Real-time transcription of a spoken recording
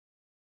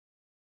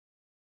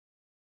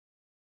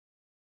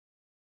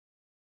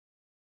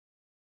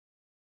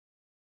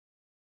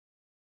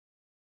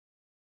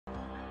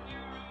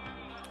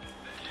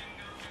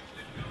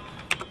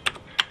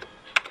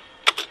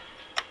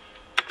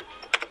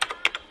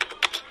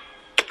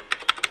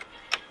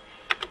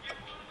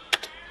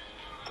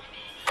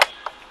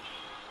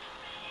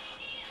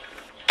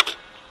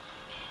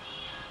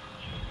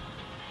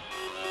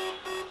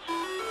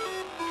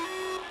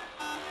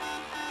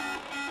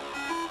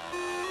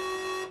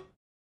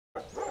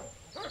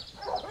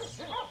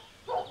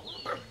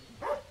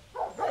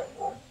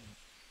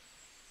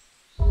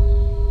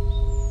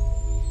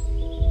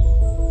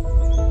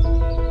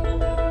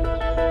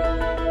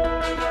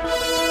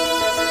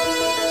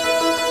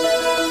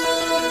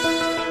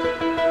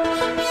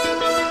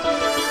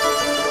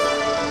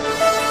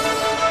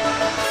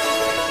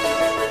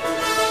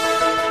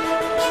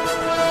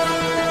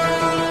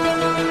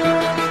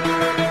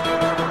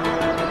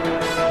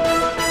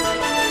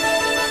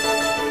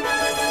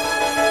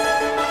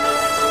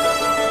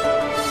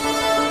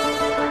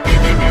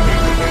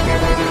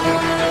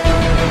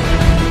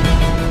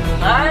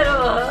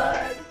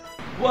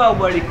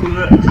Nobody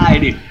could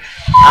hide it.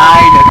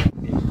 I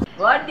did.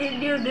 What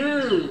did you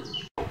do?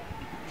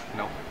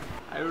 No,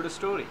 I wrote a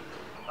story.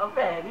 A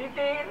fairy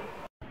tale?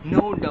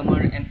 No dumber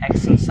and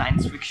action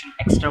science fiction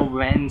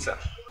extravaganza.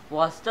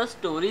 What's the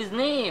story's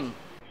name?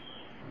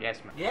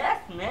 Gasman. Yes,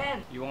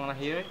 man. You wanna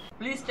hear it?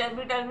 Please tell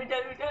me.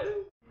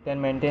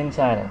 Then maintain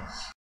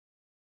silence.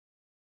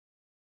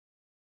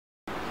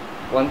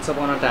 Once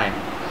upon a time,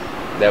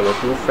 there were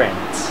two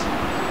friends,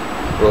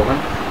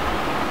 Rohan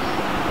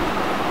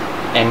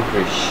and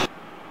KRISH.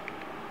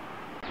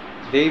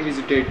 They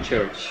visited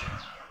church.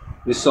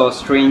 They saw a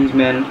strange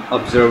man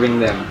observing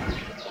them.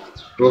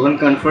 Rohan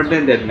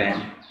confronted that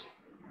man.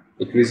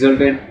 It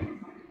resulted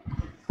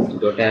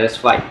into a terrorist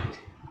fight.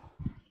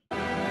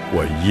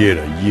 我越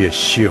来越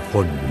喜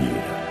欢你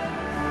了。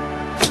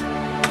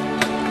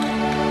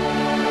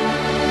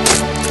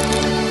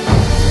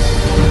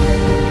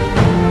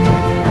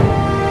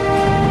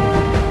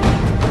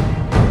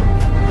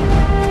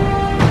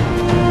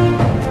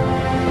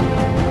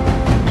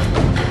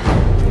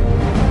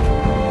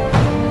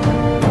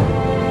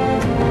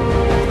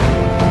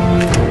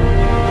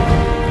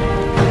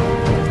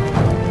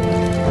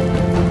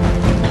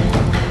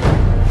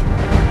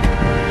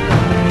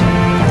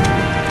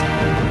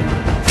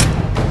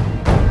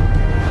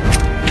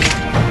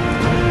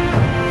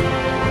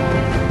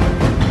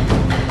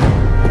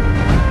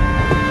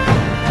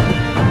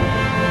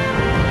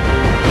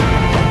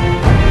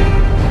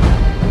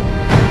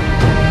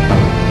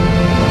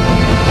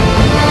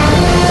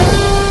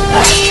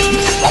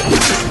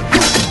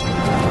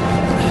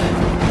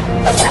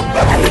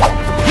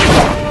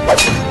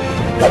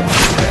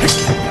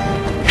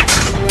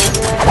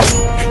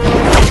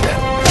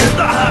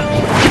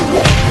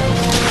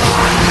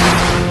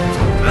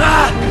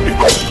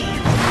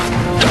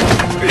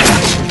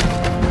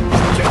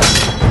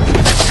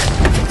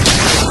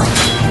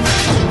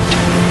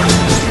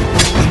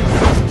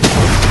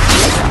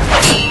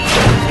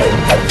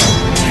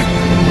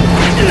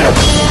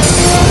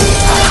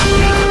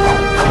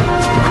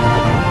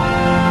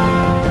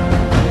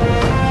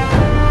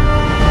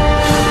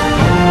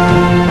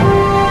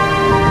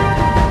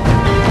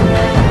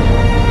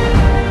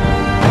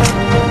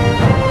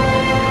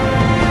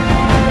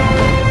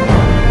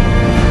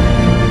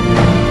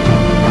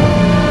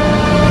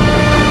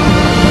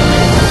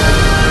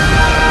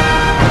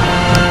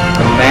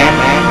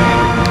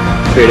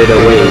Faded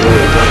away.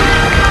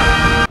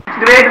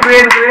 Great.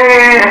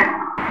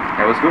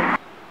 That was good.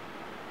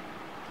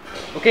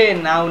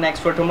 Okay, now next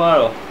for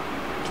tomorrow.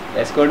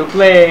 Let's go to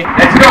play.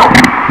 Let's go.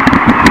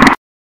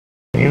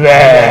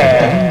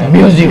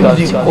 Musical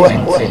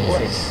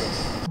sequences.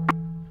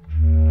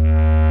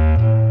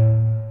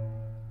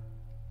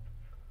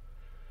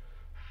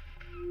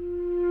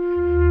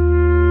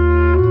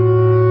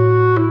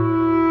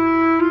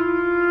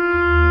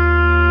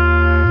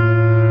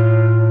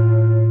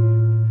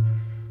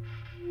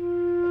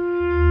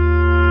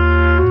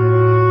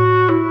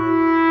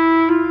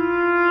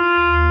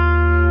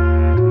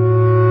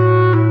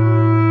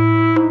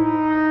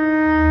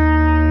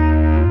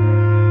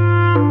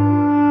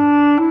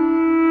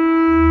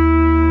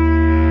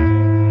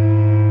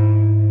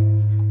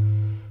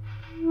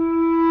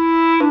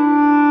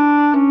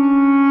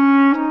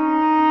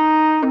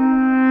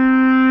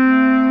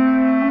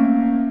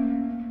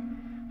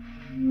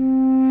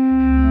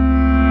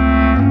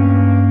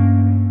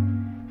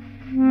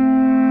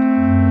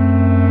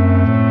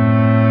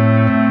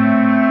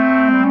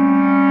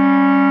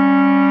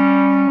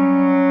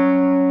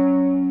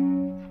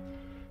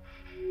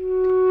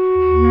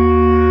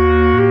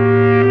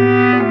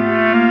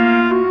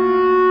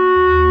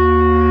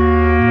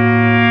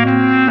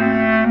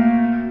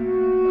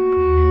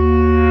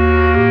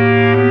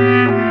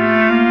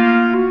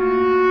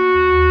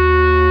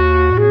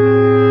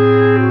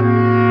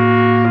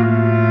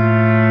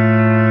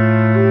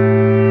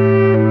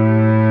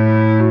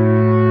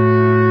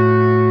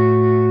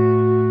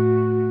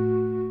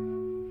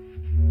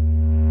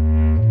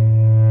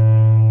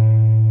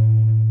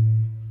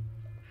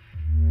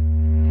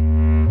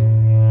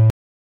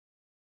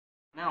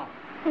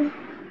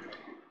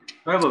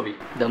 Where were we?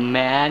 The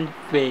man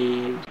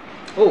failed.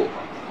 Oh,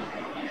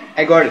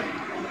 I got it.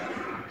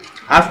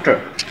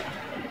 After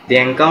they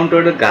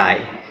encountered a guy,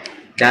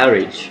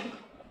 DERYLL,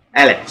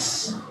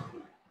 Alex,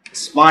 a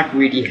smart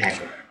witty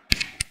hacker.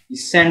 He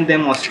sent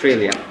them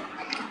Australia.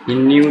 He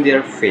knew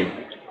their fate.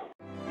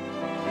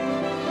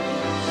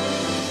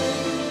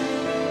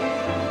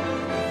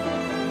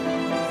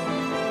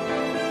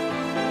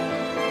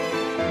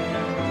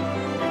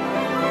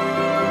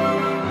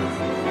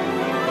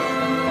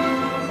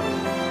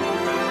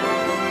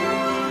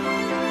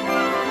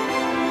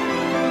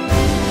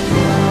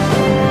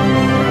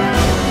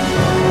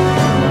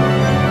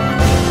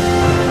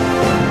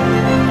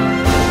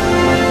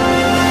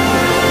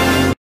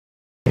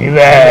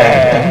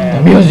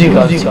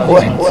 Musical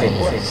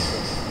sequences.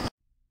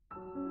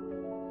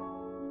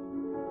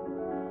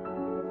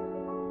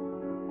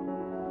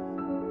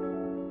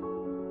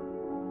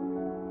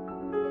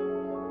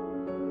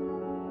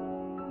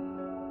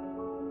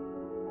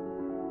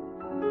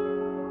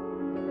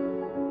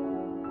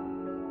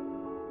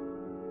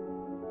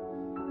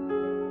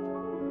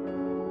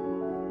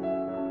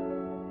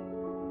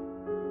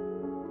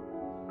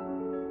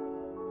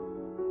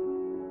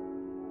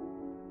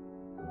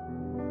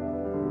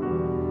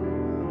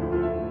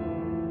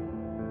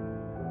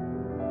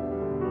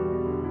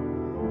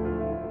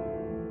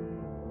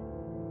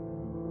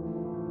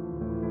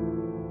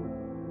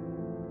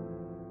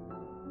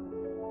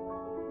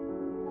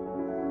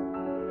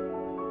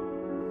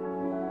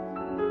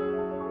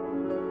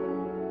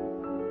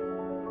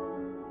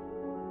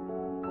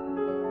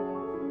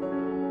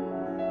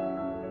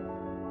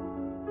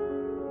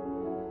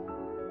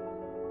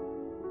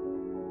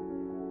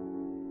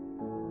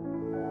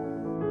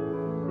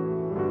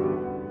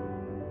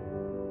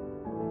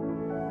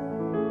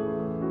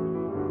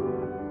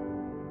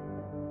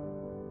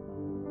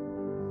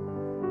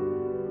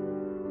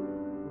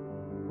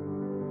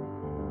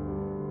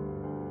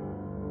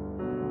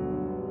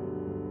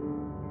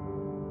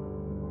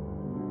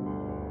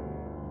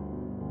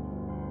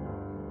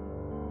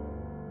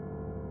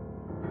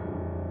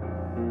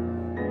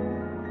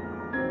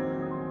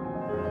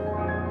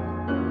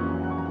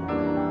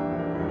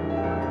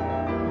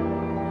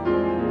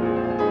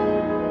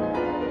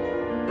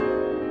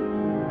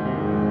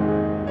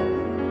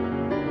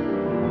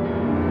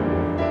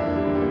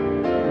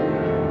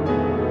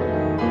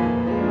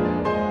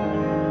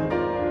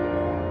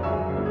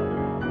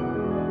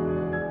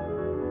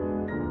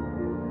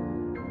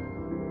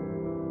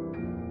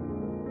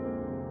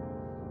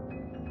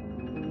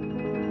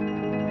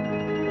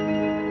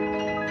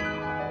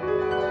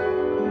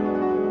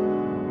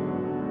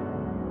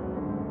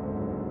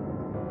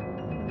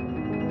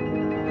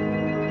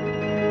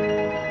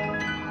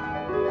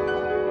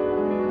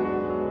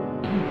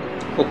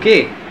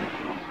 Okay.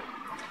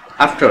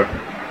 After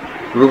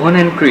Rohan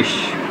and Krish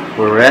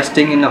were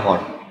resting in a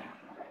hall,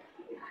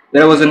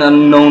 there was an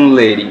unknown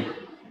lady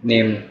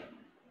named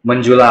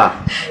Manjula.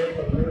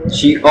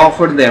 She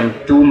offered them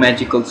two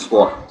magical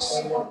swords.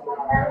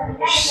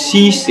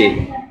 She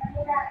said,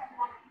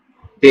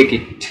 "Take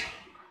it.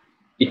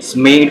 It's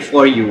made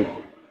for you.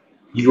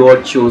 You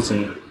are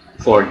chosen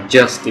for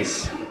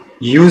justice.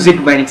 Use it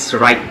when it's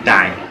right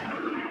time."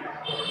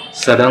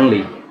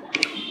 Suddenly,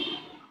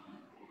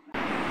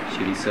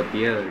 she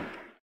disappeared.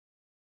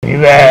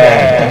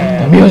 Beware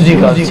the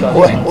musical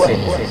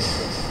sequences.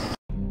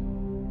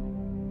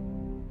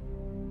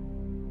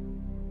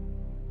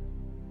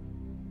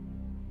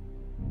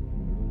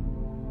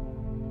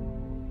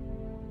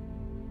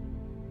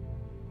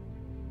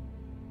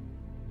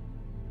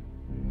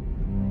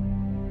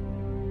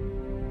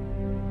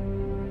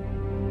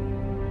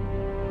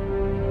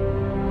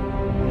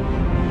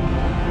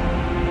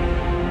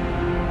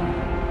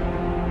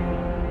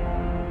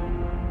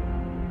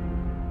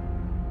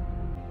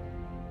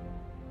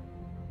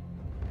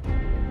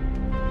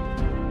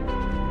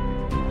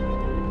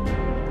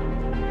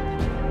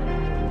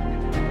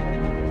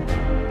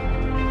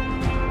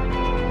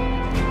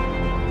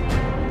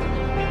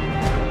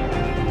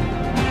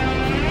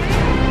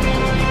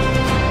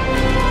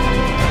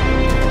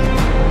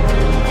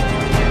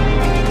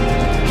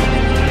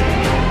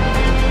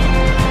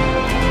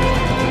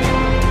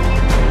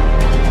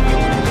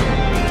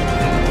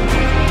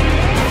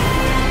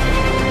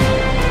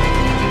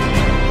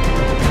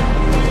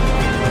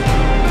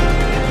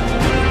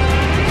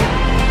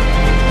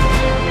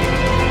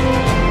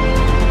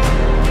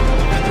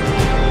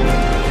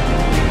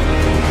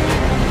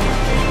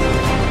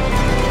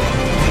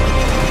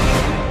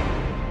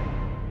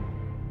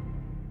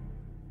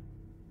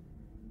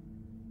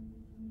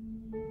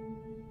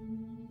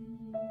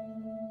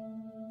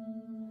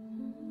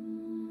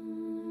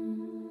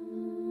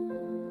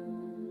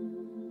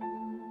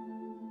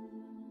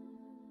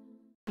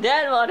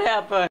 Then what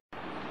happened?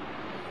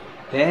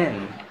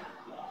 Then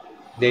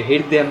they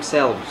hid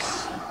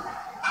themselves.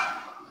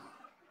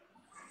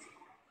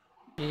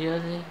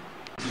 Really?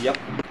 Yup.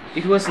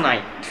 It was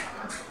night.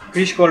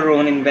 Krish called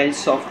Rohan in very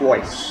soft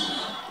voice.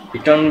 He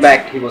turned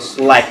back. He was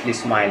slightly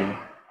smiling.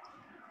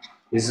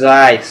 His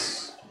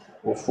eyes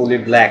were fully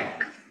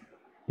black.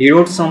 He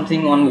wrote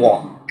something on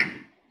wall.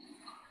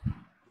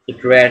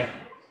 It read,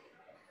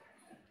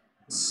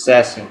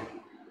 "Assassin."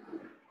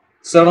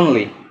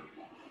 Suddenly,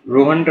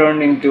 Rohan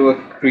turned into a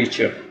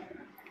creature.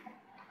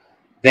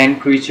 Then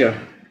creature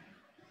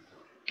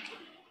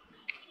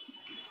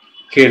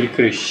killed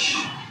Krish.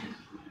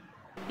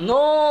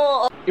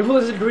 No! It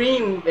was a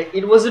dream.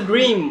 It was a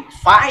dream.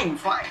 Fine,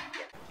 fine.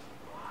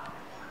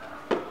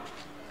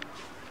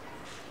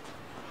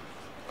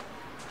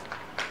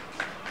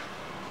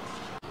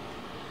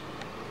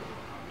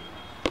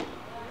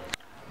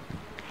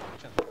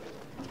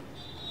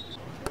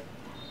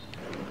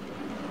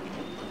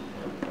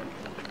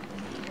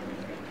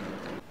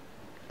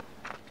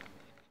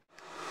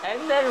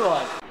 And then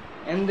what?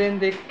 And then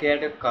they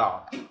get a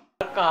car.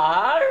 A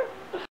car?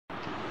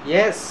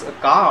 Yes, a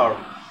car.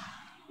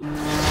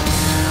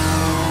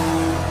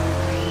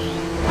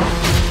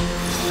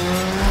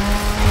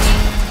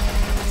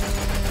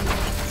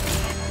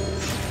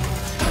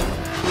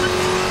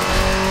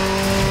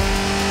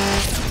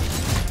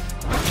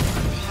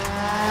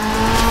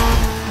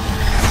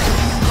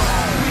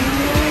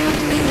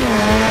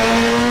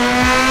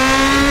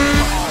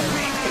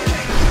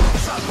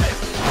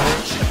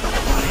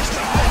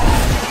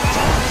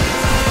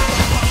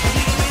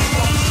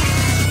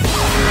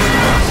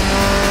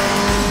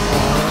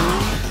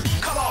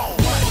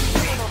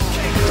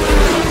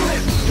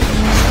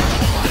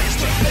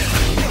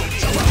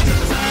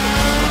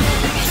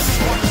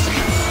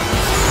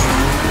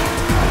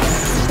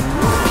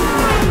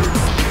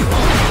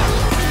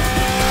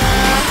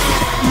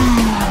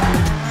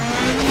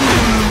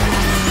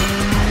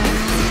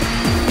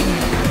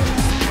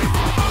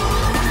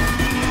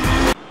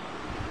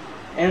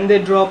 And they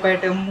drop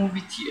at a movie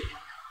theater.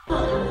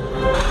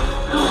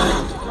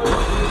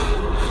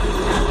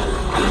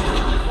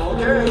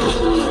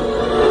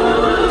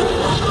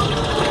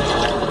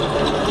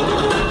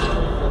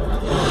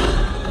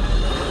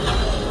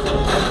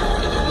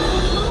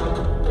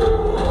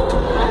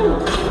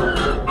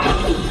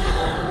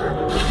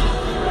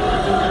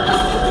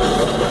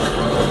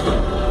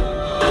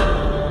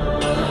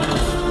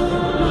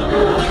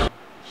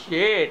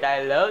 Shit,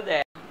 I love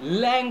that.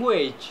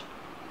 Language.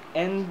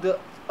 And the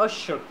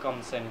usher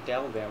comes and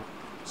tell them,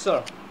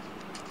 "Sir,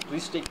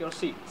 please take your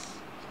seats."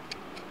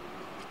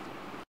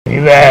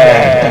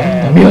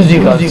 Beware the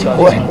musical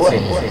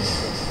sequences.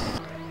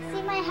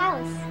 See my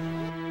house.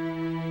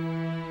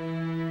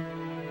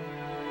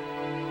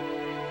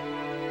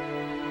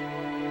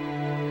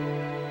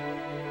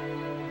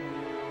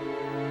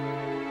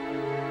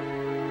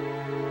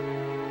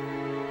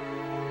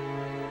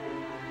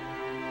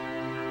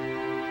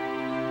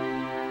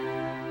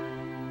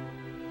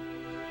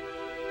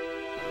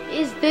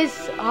 Is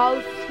this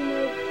house?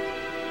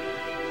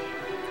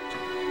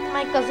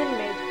 my cousin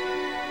made.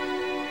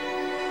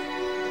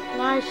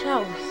 Nice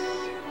house.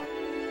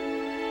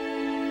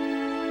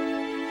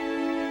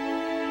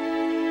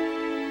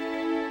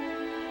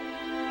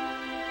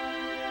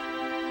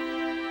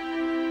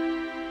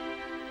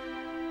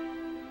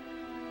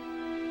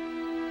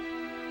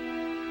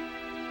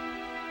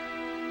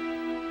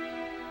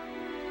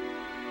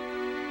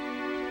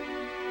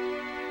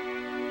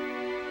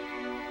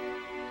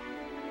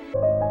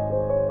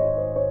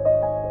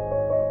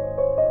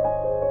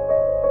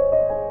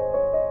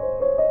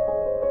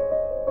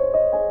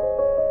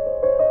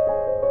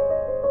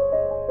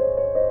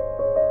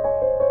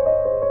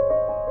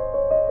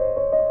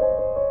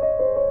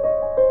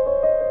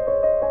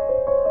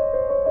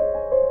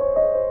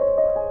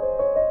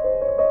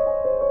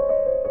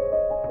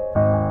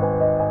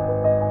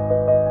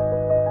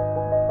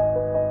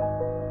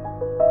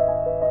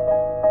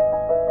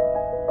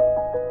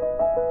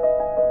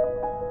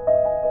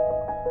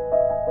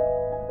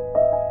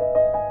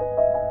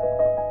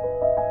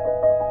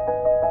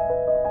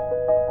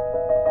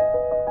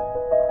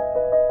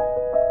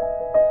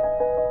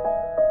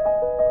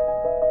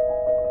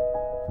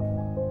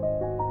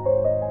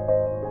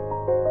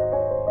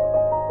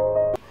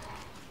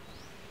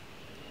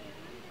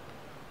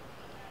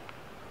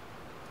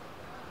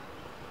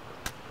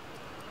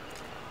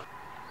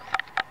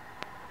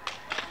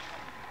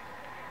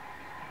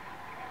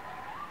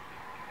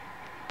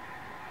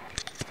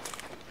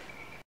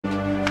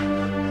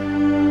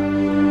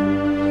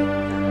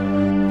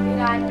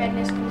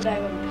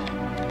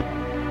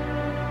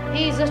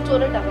 He is a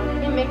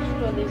storyteller. He makes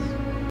stories.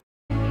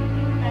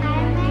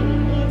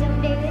 Age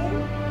of Devil.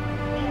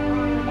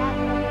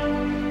 Dark.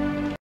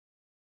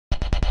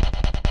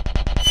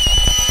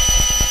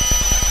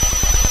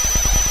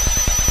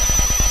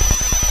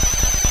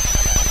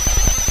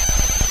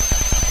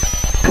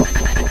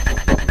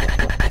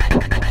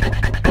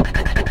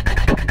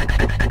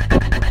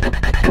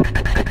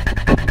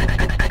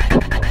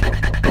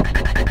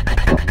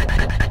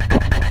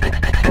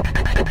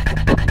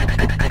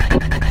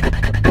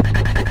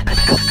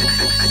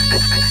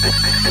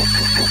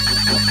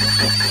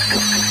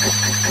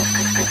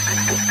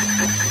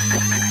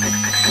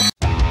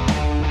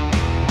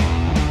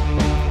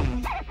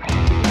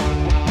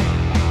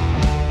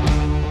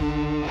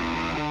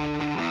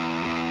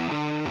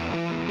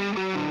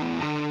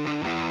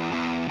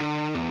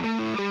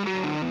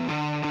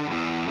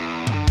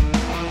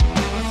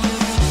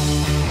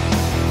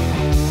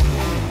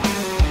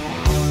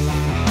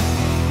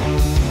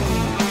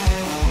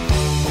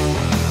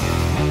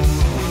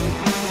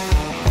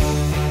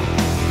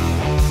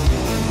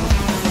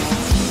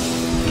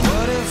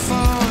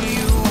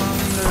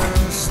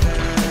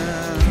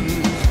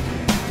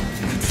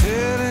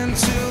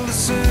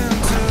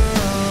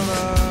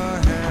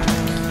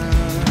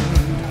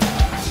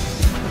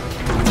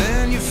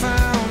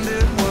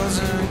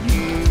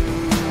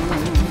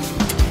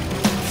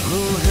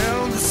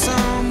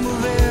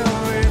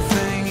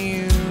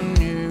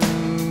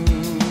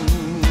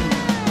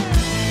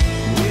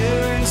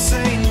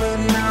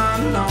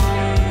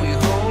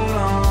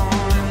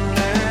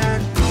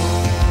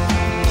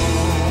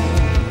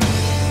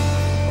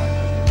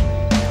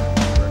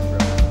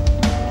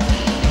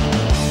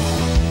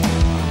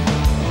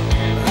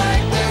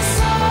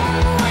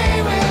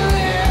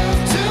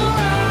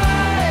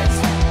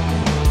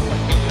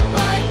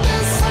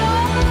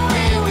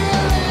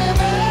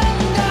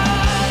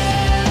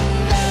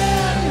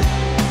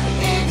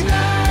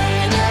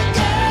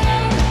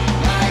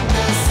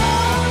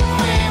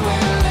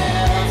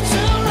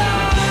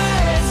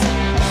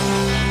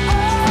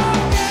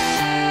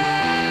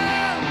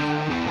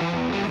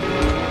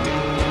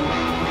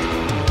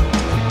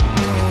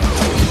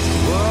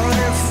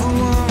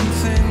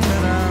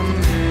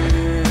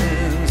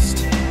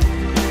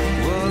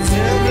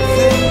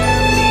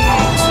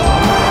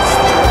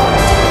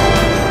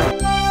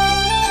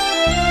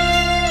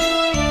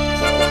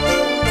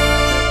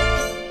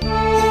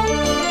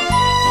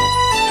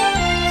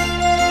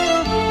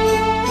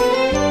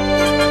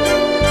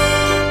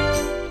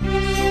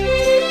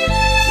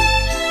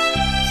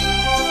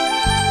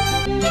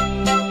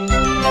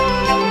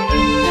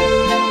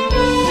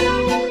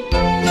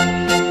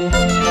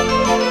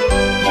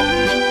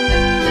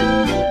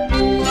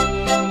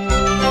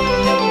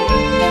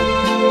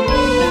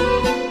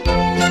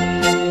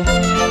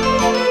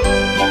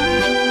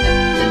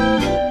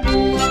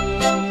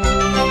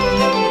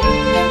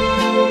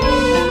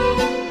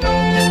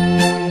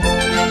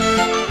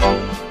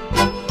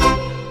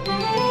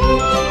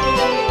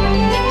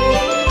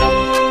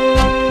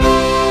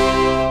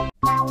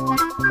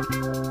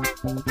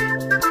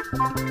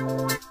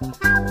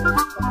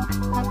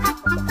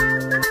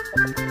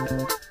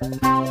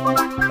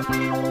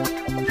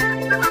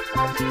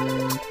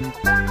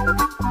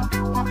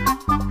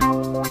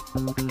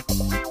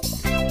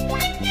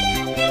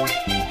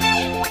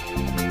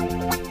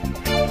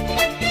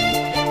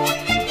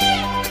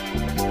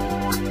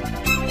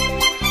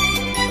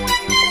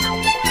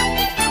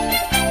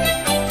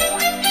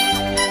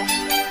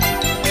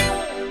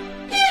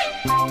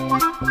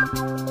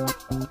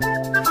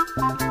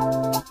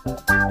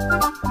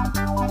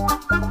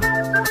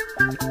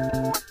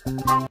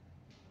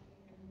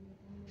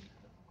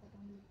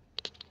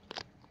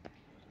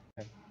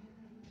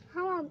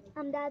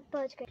 दांत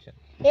पहुंच गए।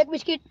 1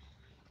 biscuit,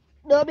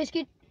 2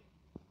 biscuit,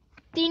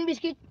 3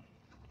 biscuit,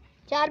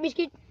 4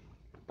 biscuit,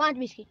 5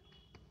 biscuit.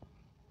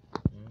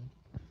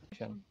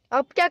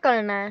 अब क्या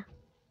करना है?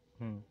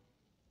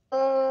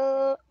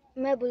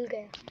 मैं भूल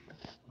गया।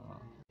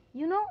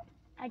 You know,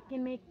 I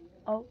can make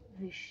a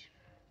wish.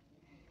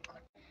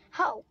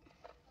 How?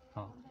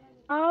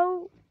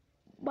 How?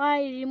 By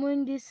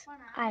removing this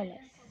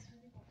eyelash.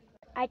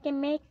 I can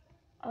make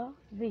a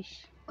wish.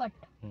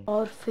 Cut.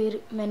 और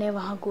फिर मैंने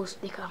वहाँ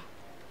घोस्ट देखा।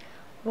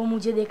 वो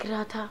मुझे देख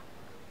रहा था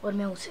और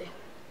मैं उसे।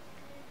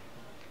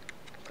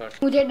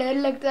 मुझे डर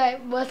लगता है,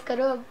 बस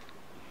करो अब।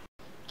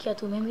 क्या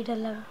तुम्हें भी डर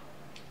लगा?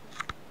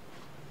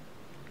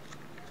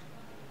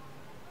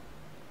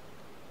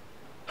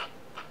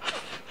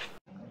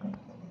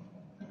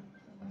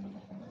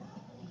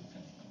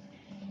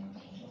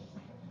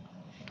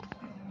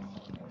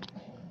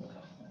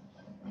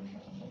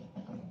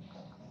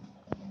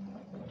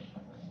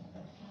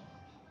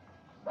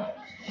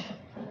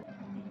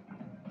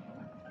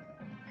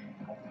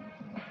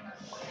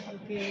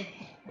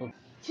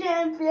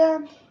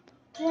 Champion,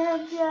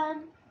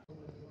 champion.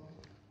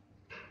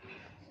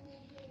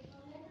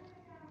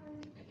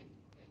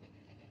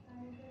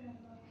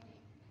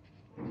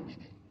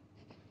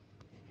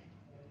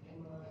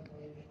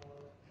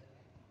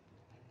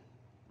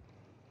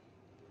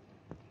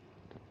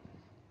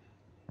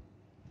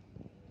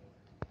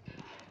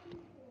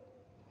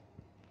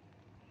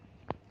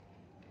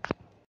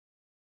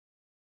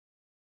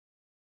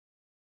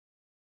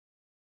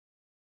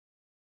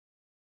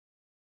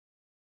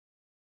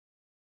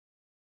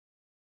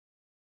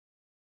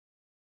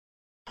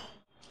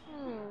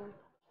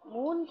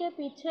 मून के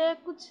पीछे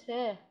कुछ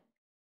है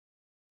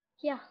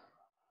क्या?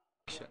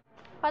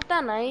 पता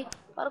नहीं,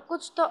 पर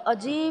कुछ तो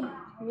अजीब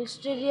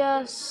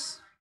मिस्टीरियस।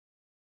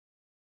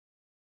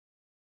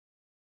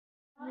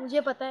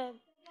 मुझे पता है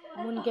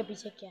मून के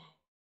पीछे क्या है।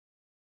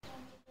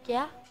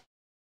 क्या?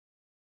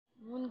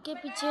 मून के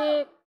पीछे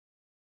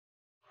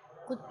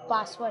कुछ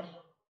पासवर्ड है।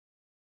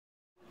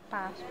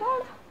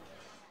 Password?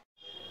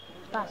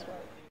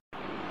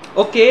 Password.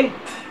 Okay,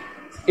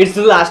 it's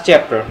the last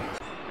chapter.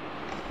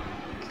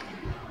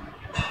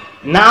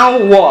 Now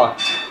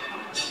what?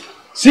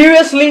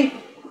 Seriously?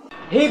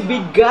 Hey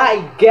big guy,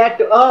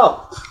 get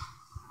up!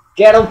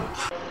 Get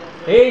up!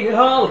 Hey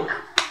Hulk!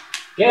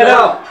 Get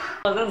up!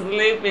 I wasn't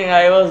sleeping,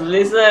 I was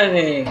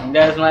listening.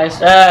 That's my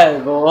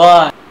style. Go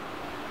on.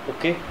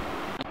 Okay,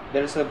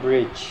 there's a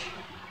bridge,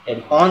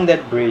 and on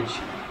that bridge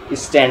is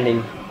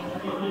standing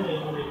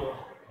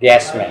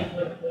Gasman.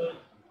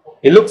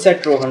 He looks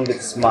at Rohan with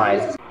a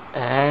smile.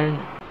 And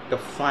The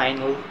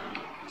final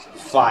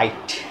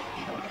fight.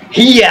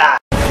 Here!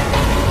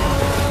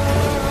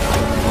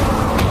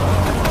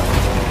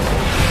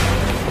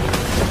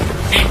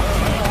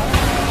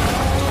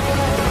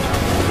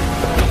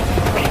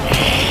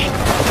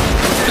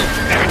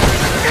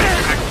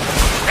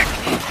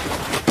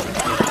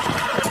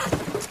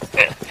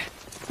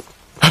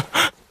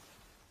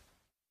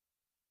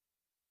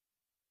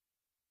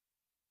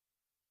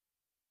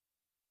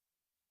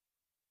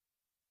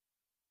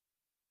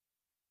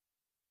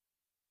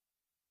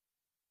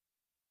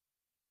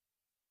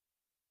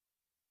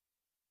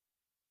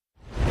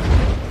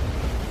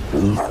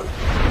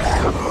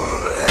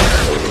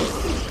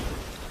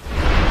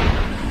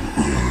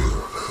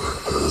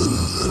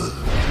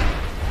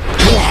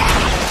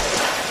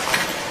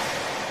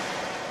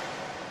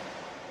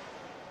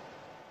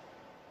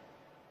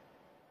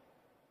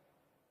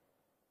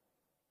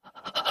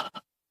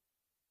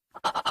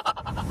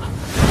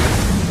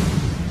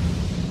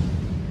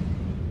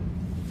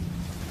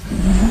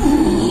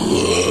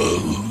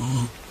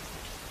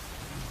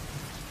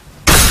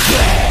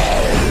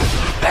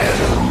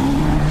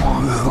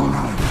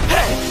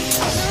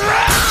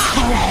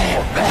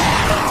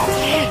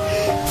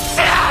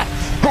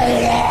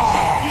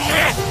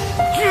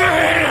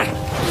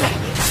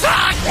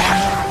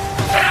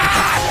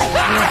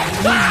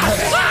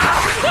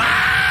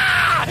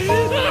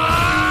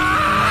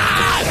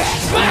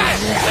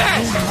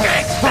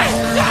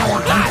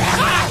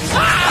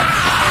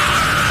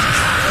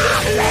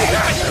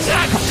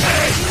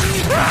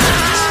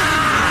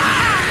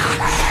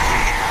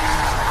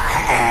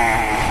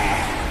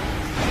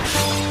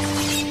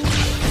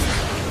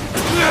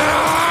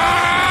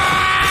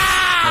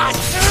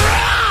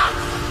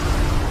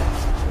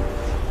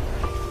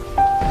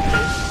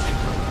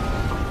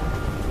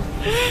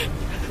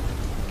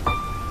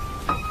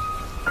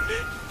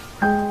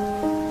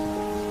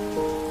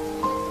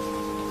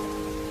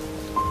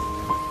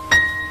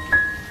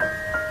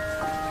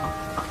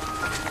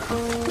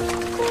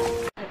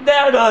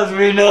 that was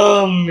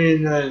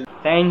phenomenal.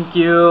 Thank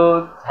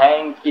you,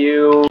 thank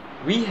you.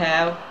 We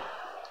have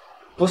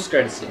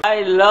post-credit scene.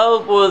 I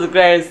love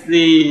post-credit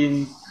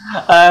scenes.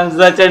 I'm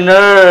such a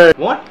nerd.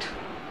 What?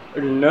 A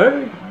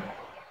nerd?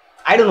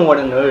 I don't know what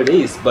a nerd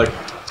is, but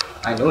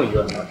I know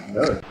you are not a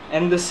nerd.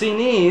 And the scene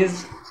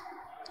is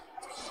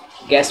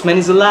Gasman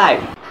is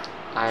alive.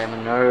 I am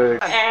a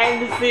nerd.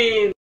 And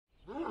scene.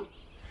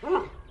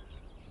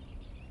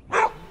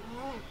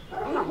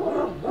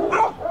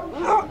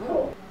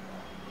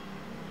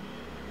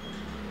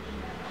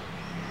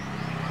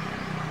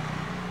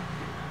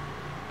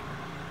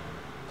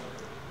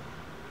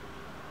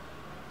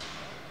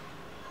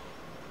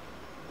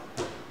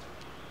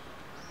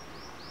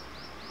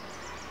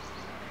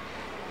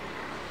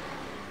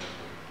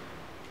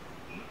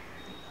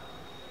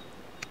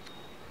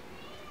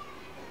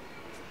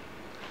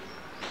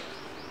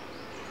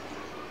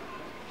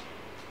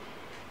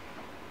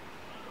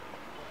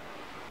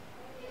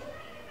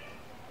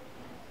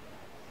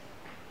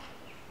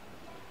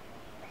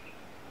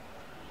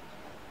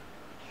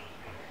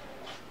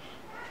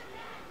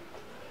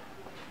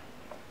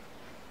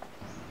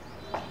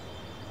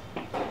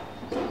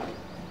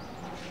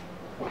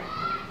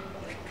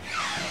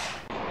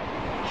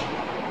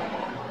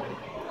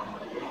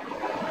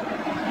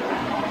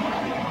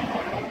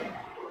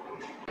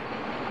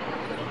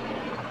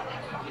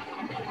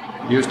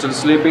 You still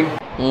sleeping?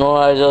 No,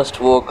 I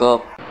just woke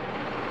up.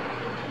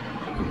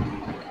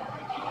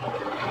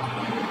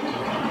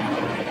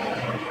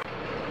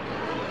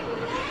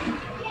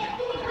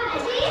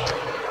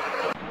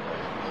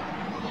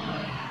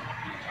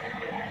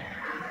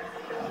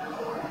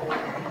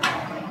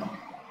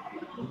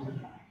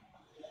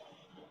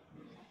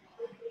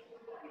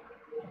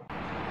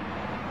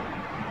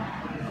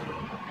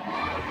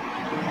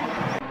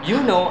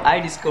 You know,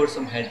 I discovered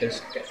some helter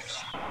sketch.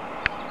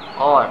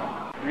 Or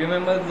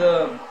Remember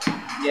the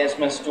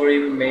Gasman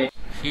story we made?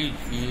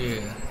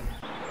 yeah.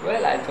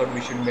 Well, I thought we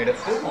should make a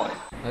film on it.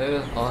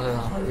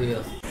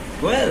 Yeah.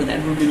 Well,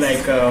 that would be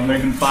like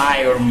American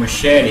Pie or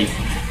Machete,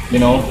 you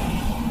know,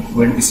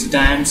 when busy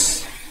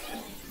times.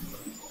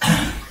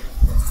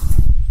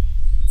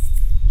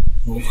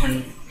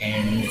 Rohan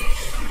and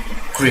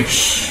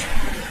KRISH,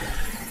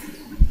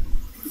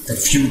 the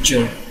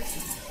future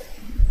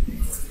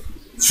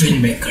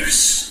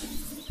filmmakers.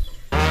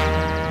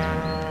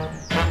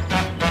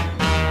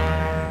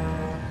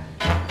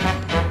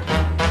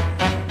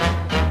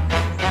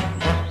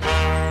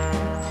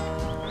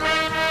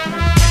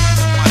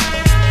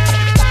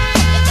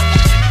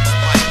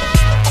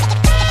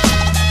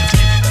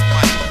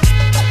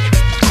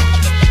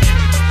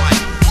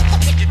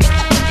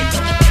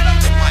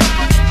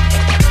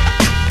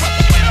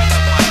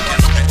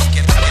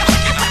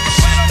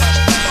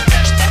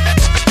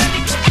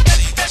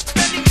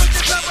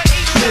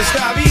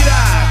 Esta vida,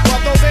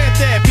 cuando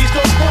vete,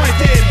 pistols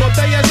pointed,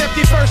 botellas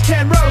empty, first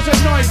 10 rows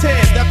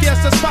anointed. The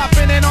fiesta's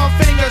popping and all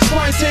fingers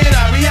pointed.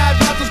 RIYA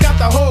bottles got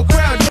the whole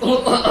crowd.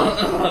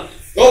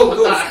 Go,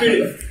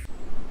 spirit!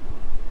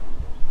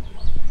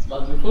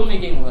 But before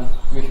making one,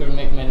 we should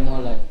make many more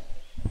like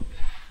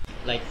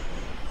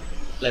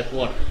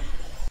what?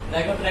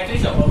 Like a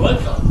practice of a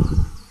workshop.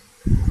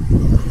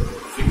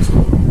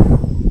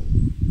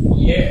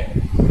 Yeah.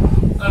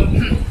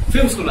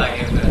 Film school, I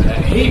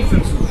hate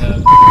film school.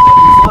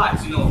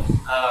 Parts, you know,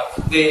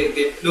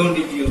 they don't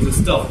give you the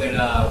stuff that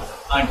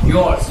aren't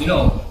yours, you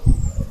know.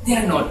 They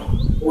are not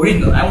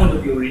original. I want to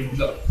be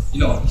original, you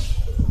know.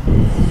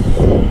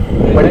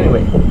 But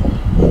anyway,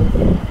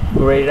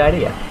 great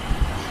idea.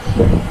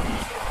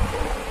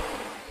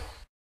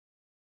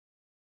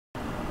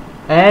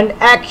 And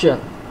action!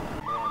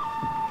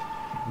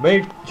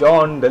 Meet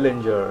John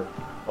Dillinger,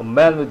 a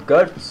man with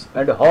guts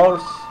and a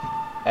horse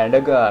and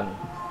a gun.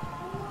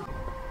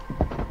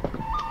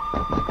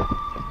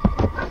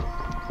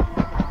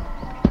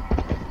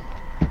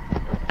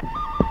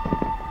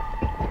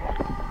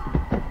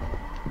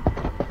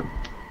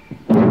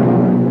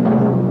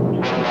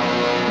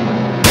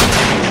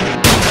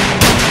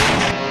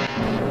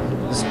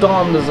 The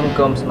storm doesn't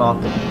come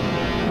knocking,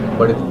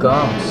 but it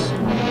comes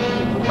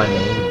my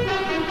name.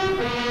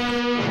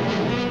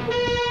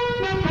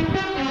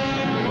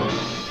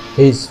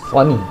 He's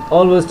funny.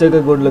 Always take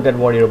a good look at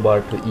what you're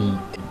about to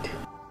eat.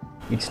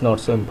 It's not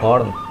so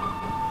important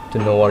to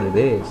know what it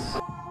is,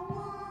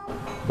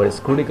 but it's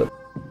critical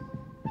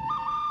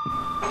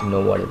to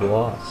know what it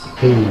was.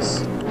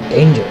 He's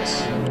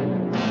dangerous.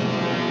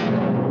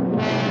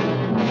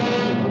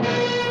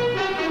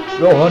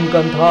 Rohan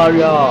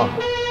KANTHARIA,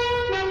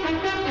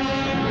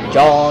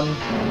 John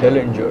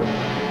Dillinger.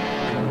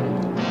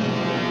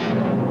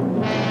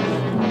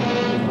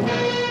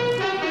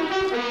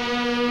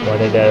 What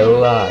a DERYLL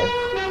life.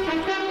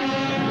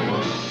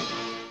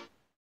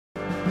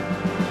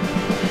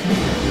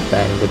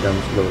 Bang the drum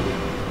slowly.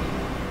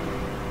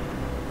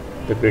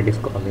 The grid is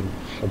calling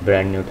a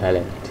brand new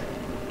talent.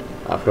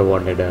 After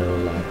what a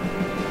DERYLL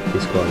life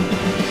is called.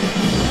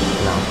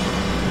 Now,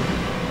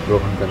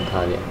 Rohan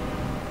KANTHARIA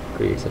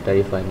creates a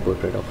terrifying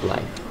portrait of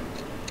life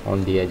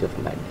on the edge of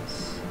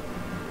madness.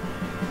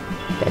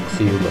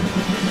 Taxi Uber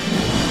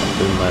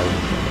up in my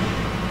room.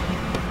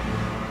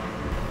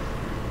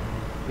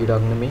 You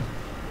talking to me?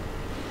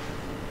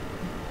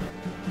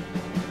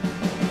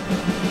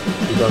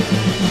 You talking to me?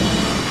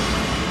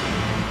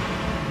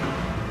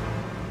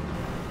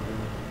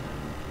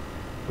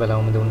 Well,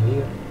 I'm the one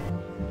here.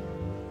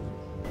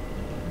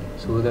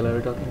 So who the hell are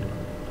you talking to?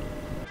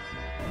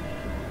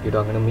 You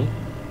talking to me?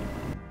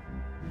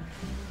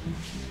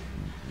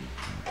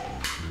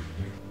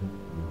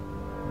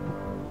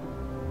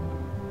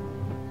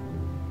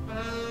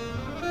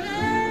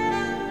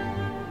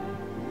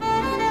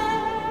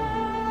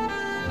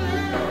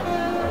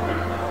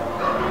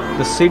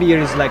 The city here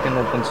is like an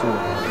open sewer.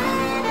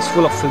 It's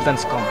full of filth and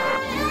scum.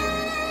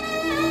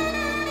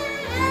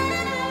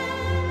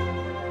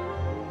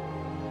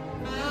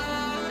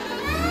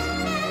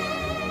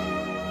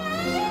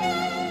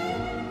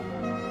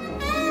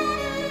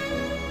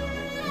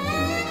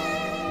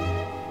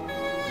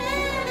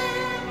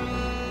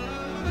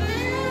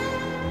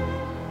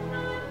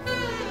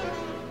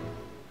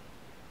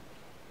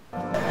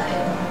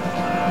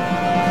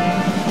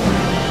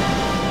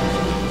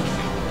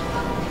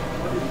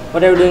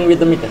 What are you doing with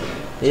the meter?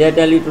 Did I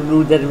tell you to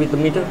do that with the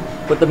meter?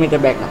 Put the meter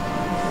back now.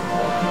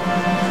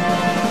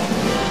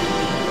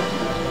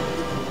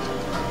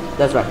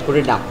 That's right, put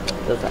it down.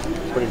 That's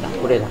right, put it down,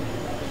 put it down.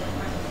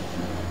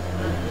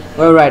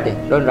 Why are you writing?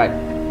 Don't write.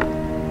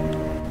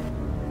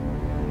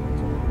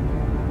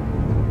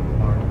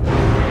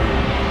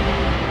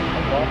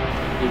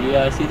 Did you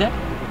ever see that?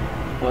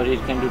 What it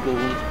can do to a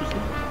woman's pussy?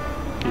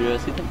 Did you ever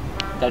see that?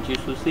 That you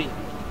should see.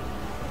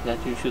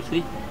 That you should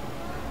see.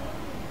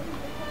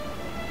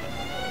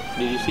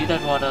 Did you see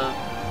that what a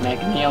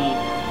magnesium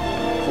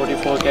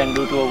 44 can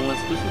do to a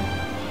woman's pussy?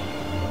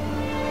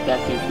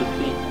 That you should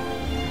see.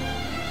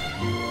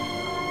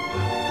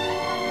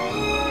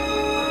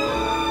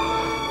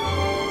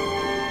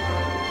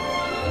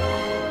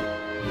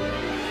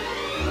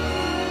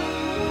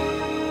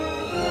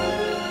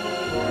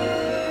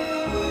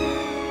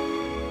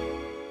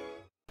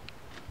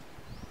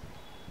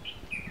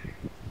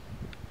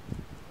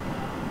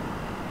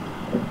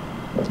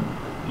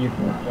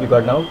 You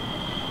got now?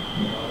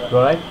 You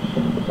alright?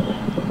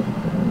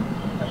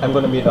 I'm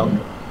gonna be a doctor.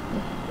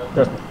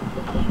 Trust me.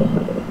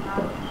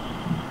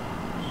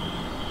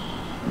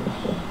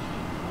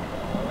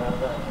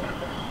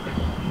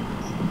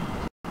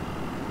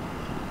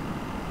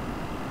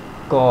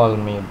 Call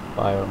me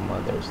by your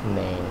mother's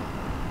name.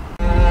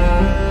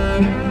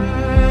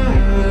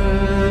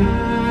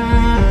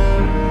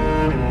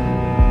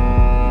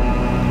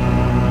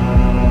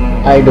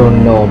 I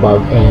don't know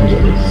about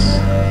angels,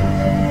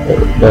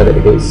 whether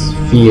it is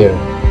fear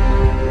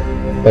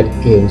that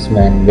gives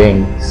man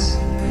wings.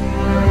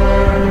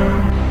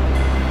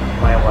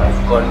 My wife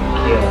got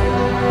killed.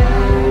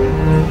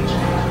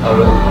 I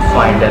will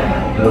find that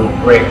blue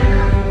brick.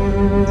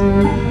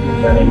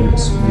 Turning into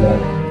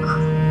smoke.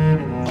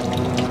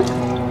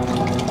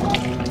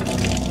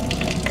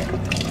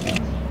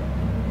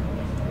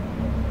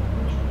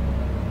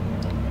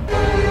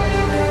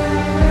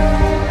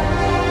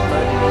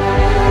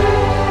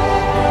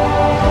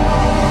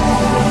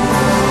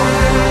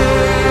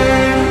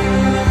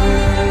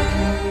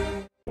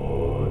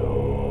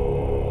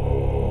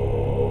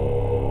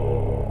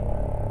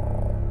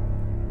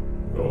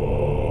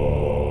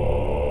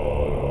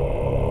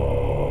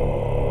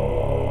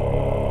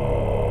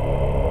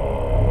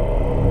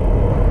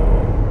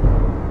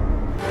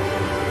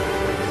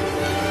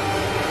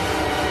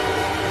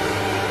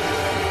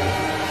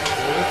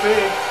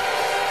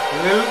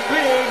 Little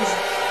pigs,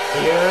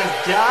 here's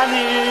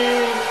Johnny.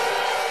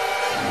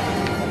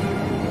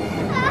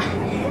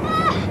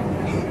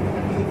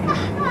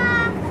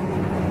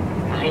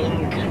 I'm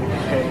gonna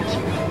hurt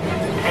you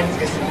and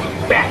just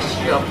bash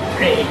your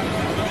brain.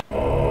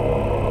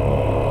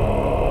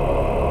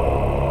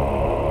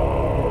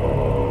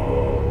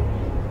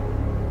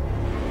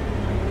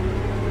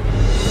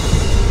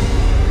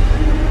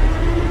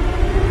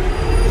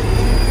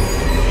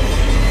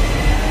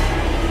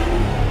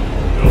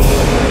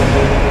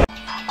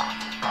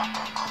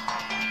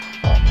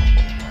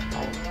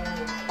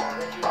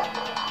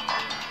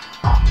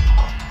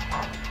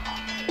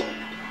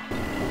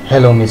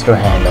 Hello, Mr.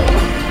 Handler.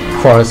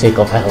 For the sake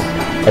of health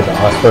at the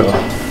hospital,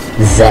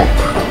 Zap,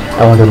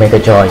 I want to make a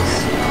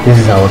choice. This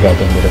is how we get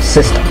into the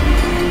system.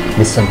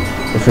 Listen,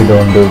 if you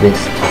don't do this,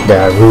 there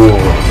are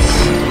rules.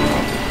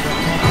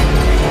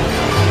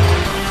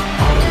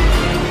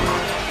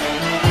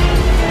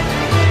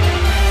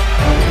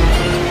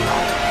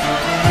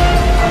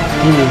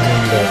 He lives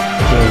in the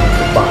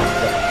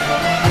bathroom.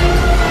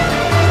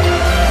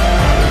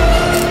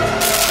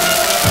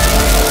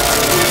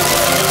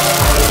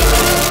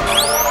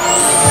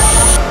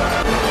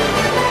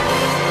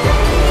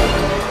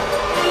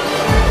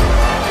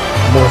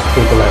 Most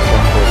people are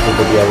supposed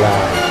to be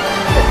alive,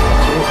 but not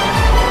you.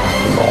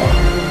 Born.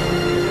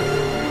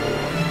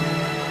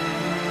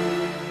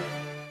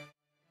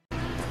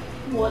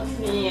 What's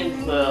means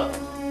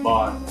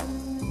Bond?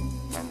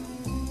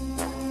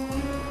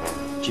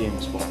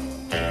 James Bond.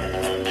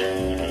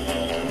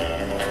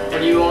 What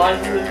do you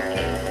want?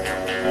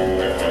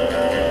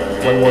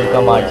 One vodka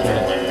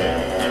martini.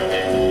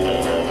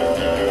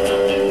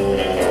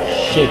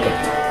 Shake it.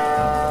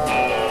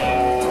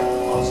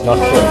 It's not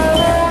fair.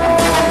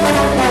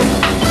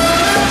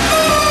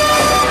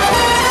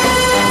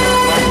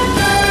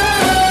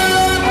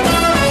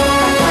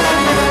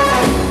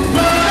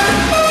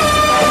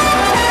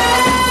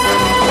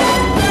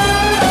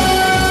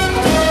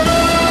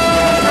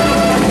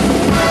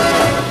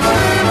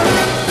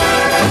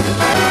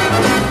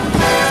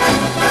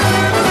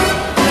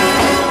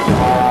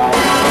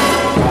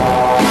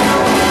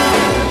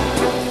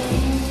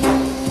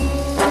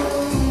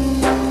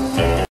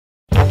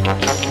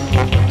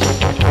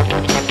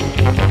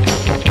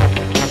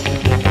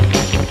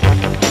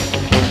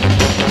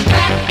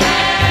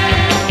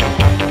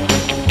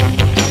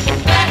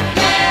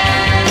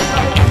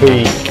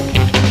 B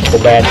for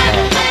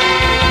Batman,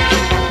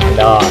 and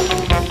R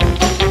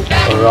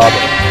for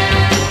Robin.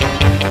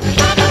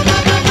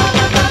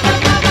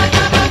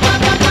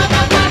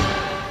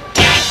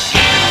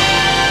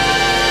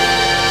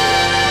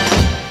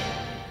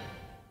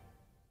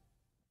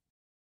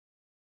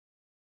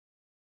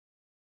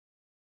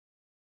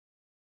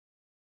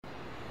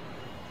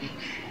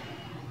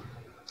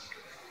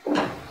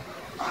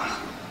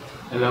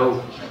 Hello.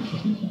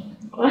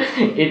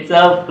 It's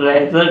a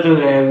pleasure to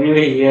have you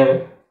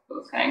here.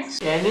 Oh, thanks.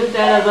 Can you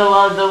tell us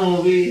about the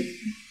movie?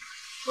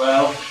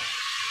 Well,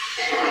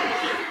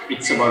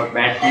 it's about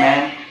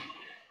Batman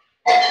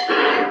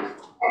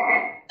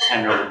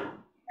and Robin.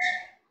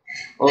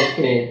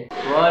 Okay.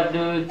 What do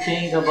you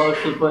think about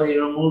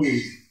superhero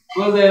movies?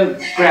 Well, they're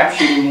crap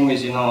shitty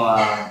movies, you know.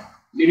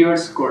 Did you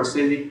ever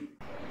Scorsese?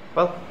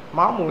 Well,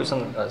 my movies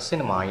on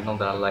cinema, you know,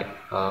 there are like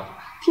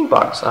theme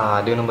parks. Do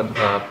you know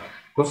about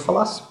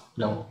Goodfellas?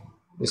 No,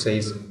 he's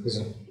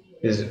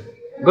a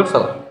good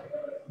fella,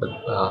 but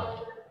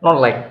not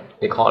like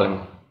they call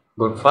him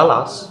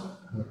Goodfellas.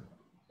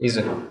 He's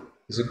a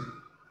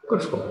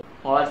good fella.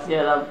 What's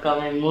your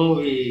upcoming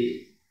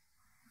movie?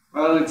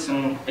 Well, it's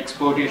an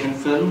exploitation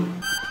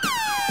film.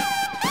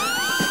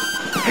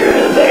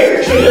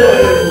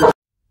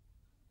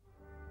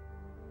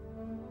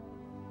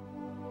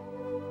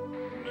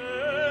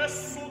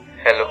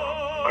 Hello,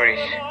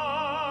 KRISH.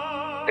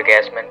 The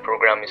Gasman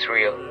program is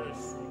real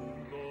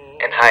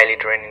and highly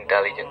trained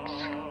intelligence.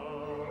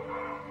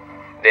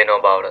 They know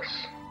about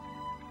us.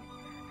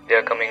 They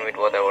are coming with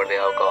whatever they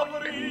have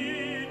got.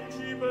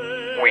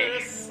 We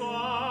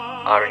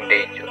are in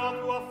danger.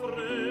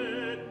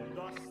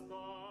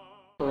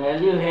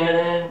 Well, you had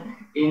an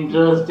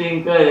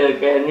interesting career.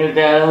 Can you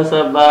tell us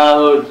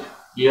about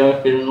your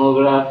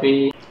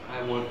filmography?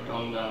 I worked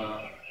on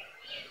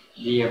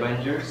the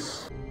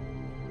Avengers.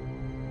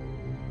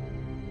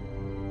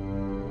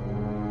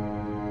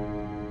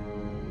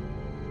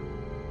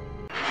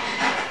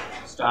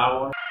 Star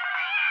Wars.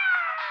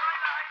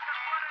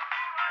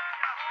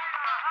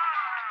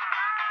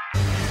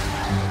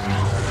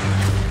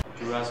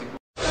 Jurassic World.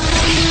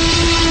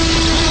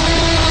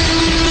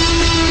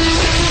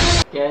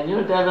 Can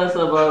you tell us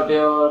about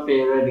your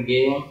favorite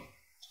game?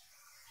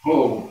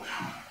 Oh,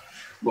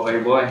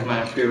 boy,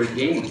 my favorite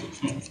game.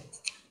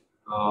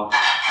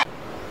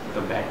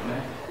 The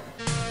Batman.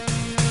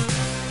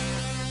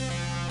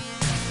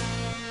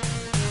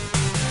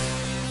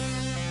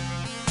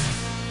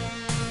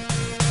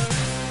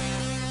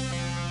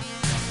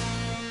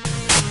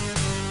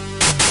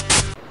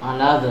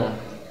 Another.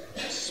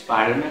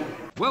 Spider-Man.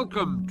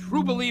 Welcome,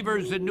 true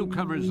believers and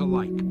newcomers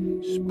alike.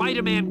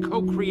 Spider-Man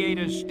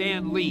co-creator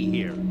Stan Lee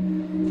here.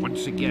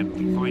 Once again,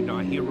 we find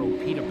our hero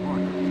Peter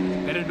Parker,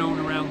 better known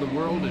around the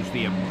world as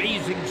the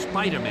amazing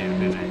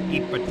Spider-Man, in a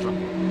heap of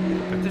trouble.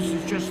 But this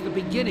is just the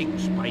beginning,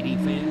 Spidey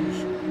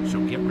fans. So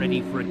get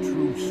ready for a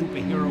true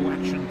superhero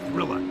action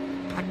thriller,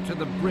 packed to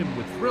the brim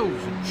with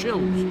thrills and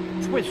chills,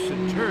 twists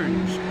and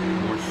turns,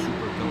 more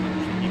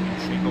supervillains than you can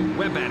shake a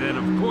web at, and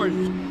of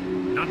course,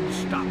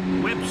 non-stop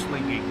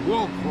web-slinging,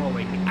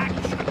 wall-crawling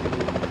action.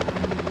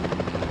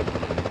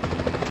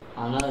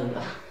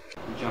 Another.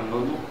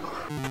 Jungle Book.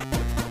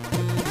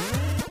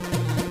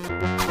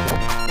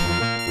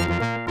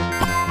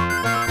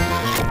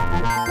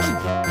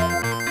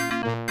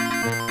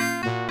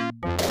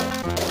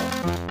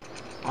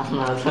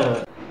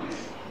 Another.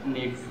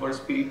 Need for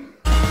Speed.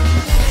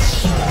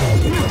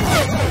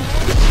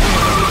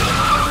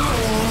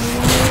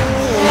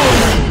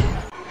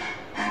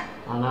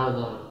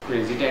 Another.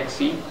 Crazy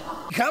Taxi.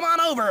 Come on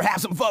over, have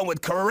some fun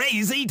with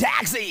Crazy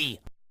Taxi.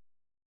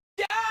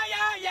 Yeah.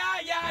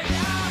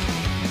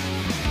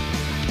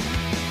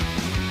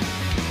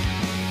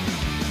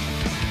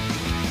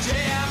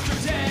 Day after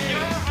day,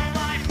 you're a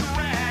life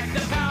wreck.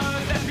 The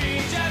powers that be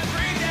just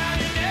bring down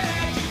your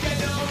neck. You get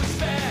no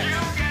respect,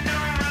 you get no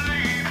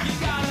relief. You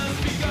gotta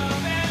speak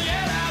up and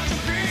yell out your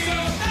grief. So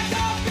back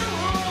up your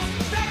rules,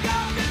 back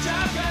up your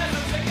job, 'cause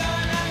I'm sick of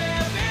not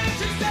living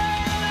to stay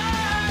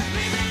alive.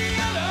 Leave me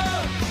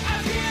alone, I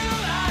feel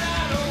alive.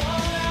 I don't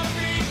wanna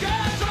be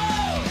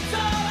controlled. It's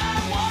all I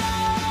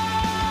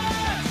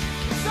want,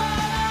 it's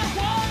all I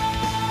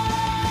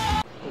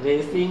want.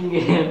 Racing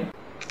game.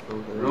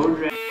 Road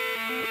Rash.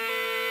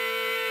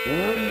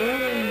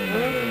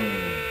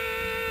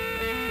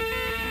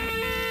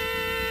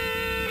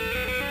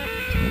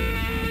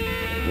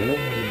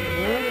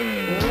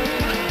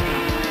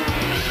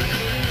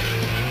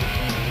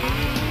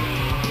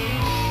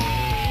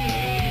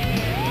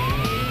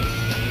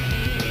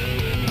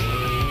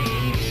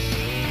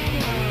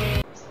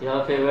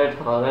 Your favorite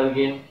horror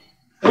game?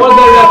 What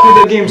the up with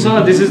the game,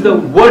 son? This is the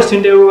worst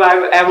interview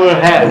I've ever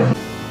had.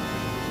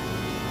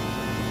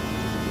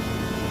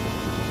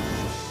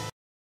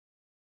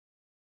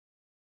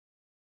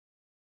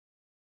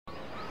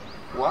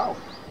 Wow.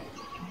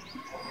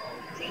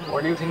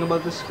 What do you think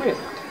about the script?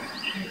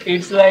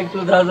 It's like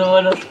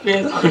 2001: A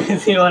Space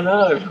Odyssey on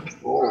Earth.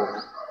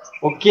 Oh.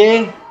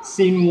 Okay,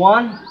 scene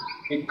 1.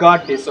 We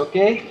got this,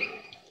 okay?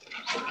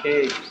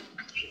 Okay.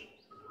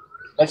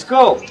 Let's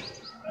go.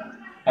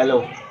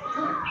 Hello,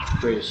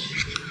 KRISH.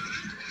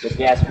 The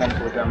Gasman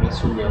program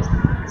is real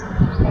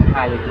and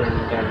highly trained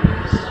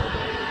intelligence.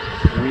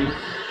 We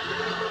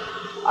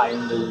are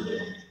in danger.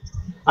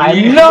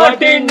 I'm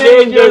not in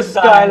danger,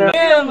 Skyler. I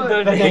am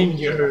the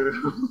danger.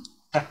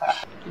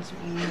 It's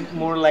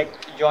more like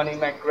Johnny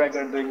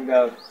McGregor doing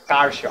the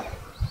car show.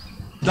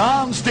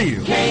 Dom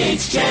Steele.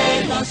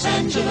 KHJ Los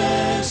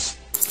Angeles.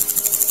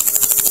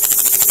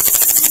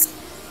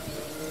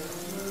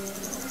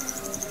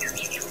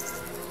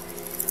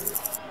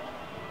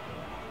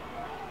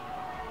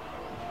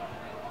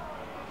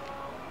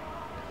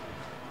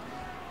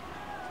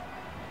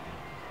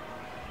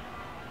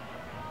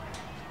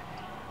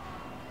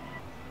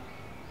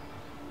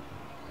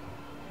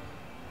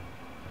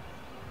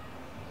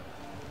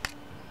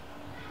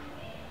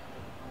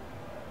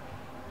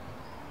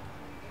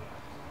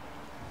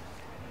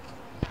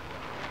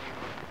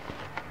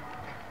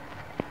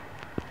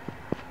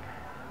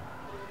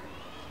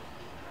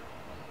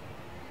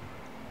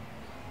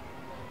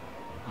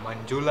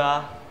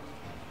 Manjula.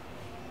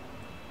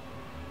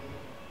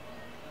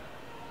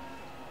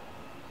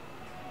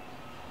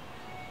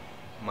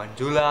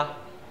 Manjula.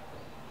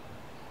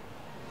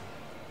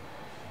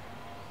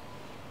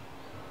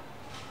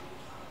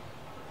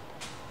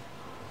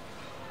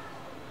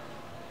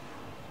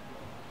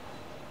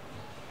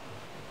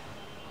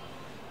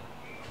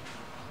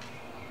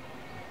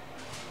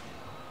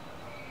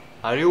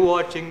 Are you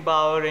watching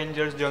Power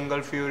Rangers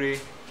Jungle Fury?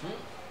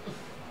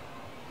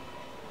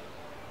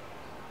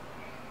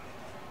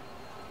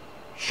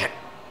 Shit.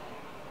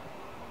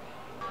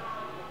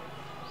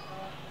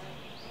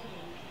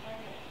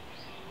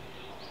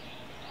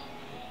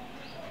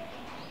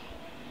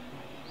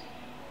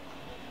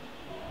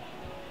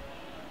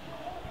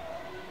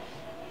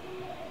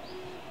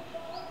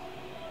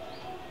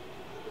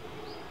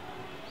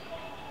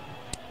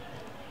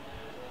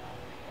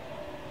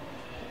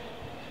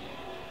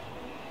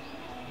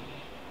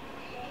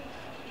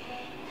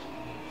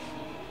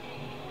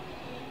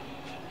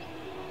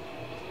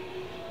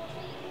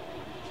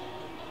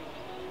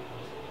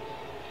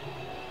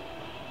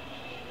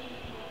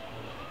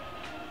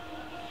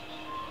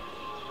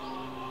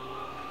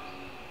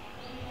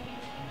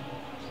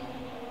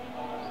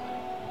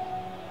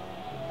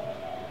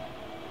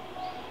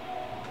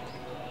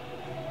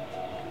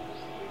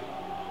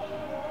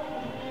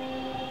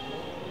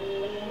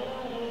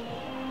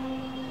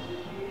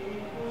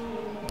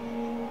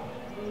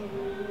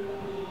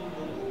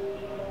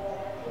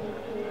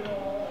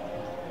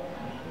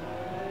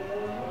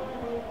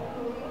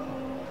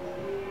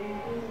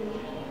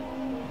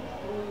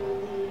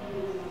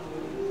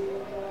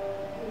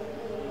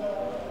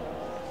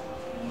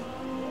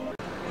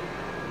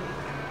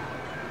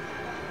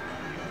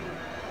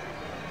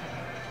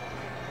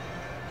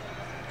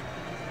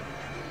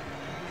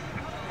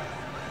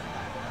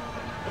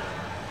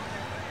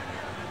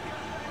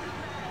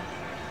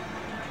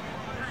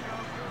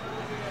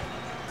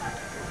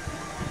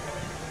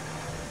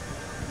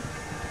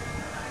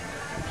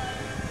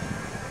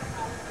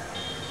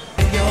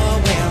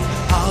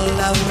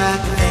 Of my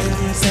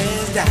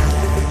fences down.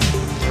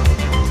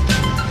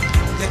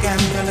 The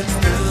camera looks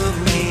through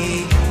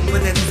me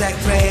with its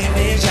X-ray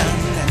vision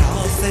and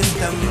all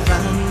systems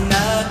run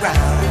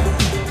aground.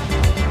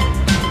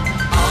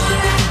 All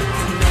I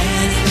can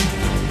manage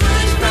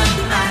push from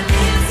my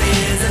lips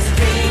is a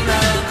stream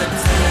of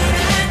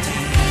absurdities.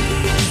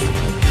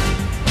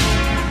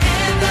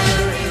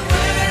 Every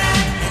word I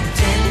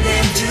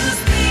intended to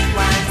speak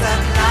winds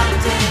up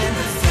locked in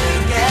the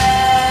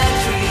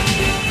circuitry.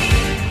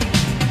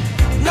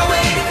 No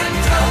way to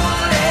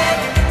control it,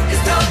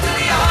 it's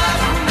totally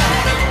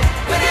automatic.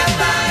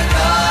 Whenever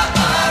you're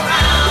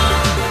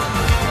around,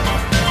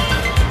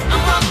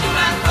 I'm walking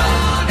around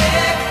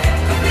folded,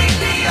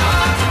 completely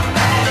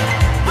automatic.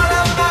 All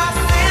of my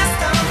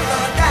systems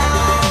go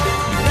down,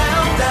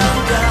 down, down,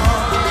 down.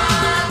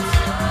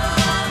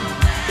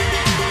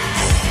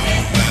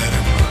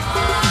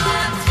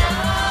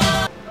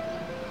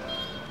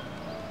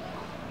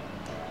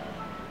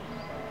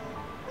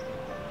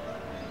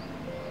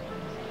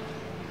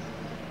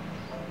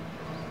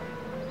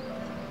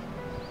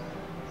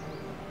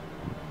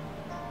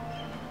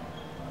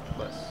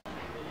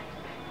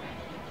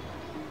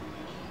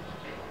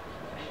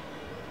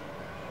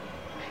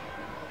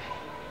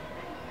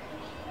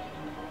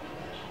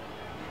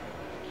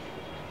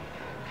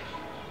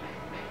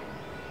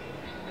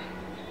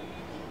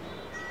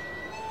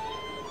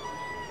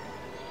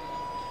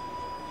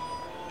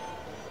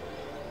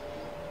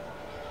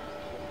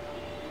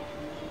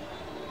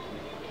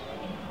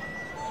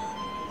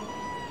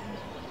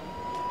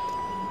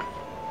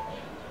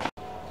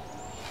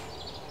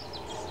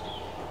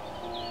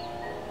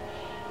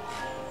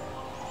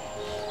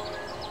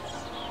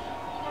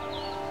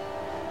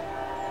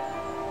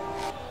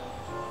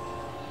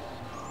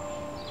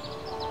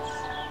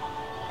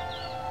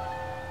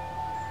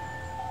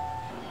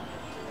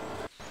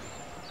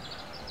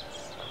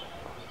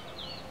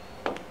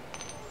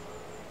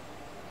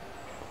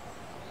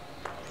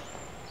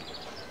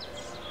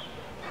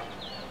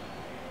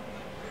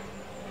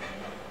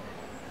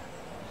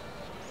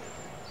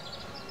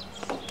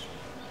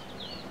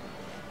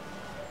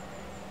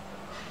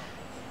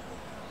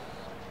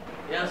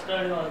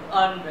 Yesterday was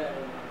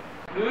unbearable.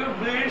 Do you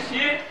bleed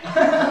shit?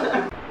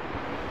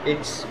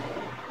 It's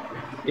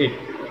it.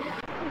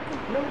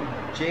 No,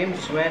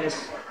 James Wan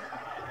is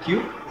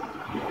cute.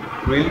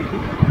 Really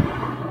cute.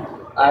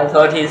 I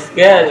thought he's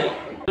scary.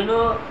 You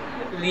know,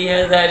 Lee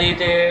has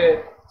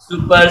edited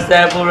Super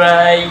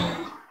Samurai.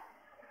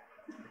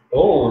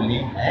 Oh,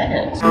 Lee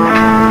has.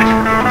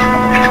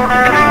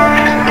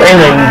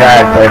 Bringing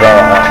back the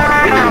dog.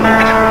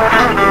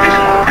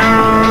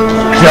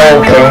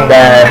 Choking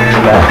them,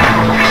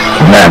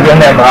 snapping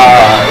them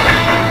hard,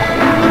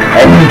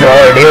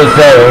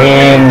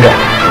 introducing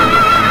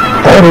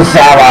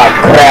Kurosawa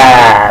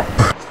crap.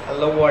 I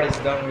love what is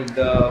done with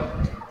the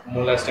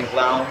molesting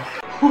clown.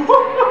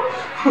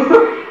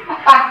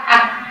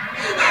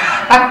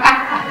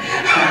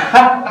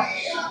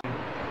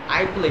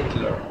 I play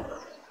Hitler,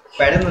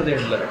 better than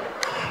Hitler.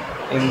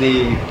 in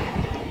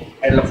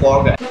the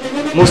Fall Guy.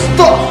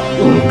 Musto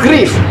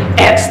ingrief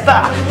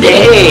extra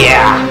dea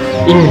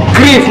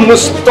ingrief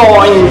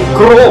musto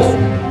ingroof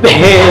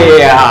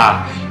dea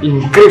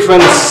ingrief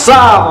en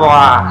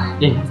sawa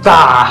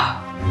inta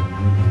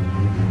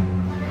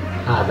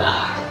ada.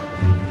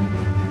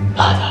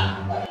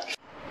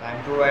 Time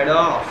to ride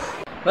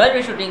off. Where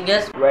we shooting,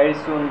 guys? Very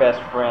soon,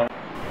 best friend.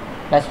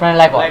 Best friend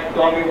like what? Like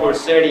Tommy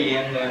Vercetti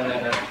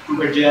and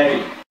Super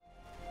Jerry.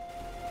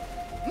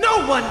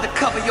 No one to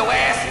cover your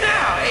ass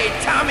now, hey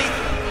Tommy!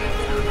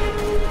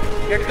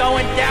 You're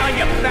going down,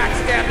 you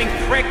backstabbing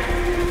prick!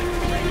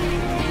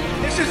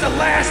 This is the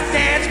last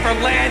dance for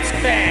Lance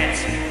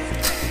fans!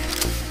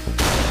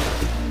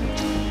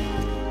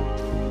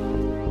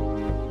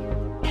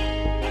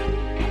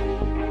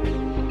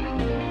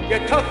 You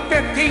took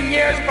 15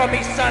 years from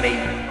me, Sonny!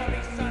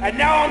 And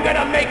now I'm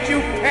gonna make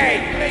you pay!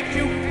 Make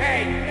you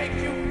pay! Make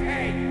you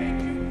pay! Make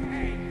you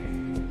pay!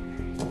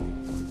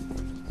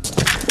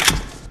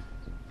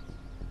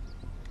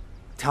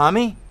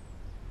 Tommy?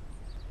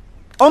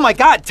 Oh my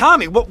God,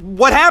 Tommy,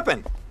 what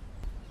happened?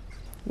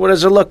 What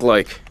does it look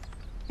like?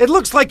 It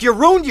looks like you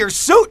ruined your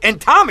suit,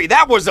 and Tommy,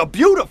 that was a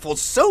beautiful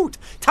suit.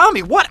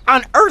 Tommy, what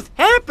on earth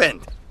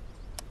happened?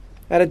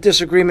 I had a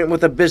disagreement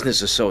with a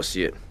business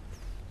associate.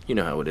 You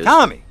know how it is.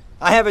 Tommy,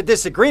 I have a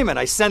disagreement.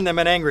 I send them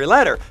an angry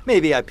letter.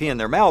 Maybe I pee in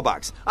their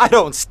mailbox. I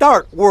don't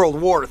start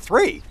World War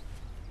III.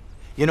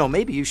 You know,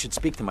 maybe you should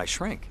speak to my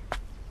shrink.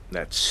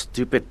 That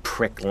stupid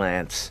prick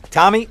Lance.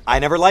 Tommy, I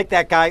never liked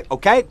that guy,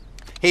 okay?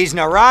 He's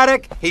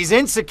neurotic, he's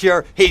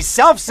insecure, he's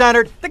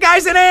self-centered. The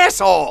guy's an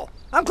asshole.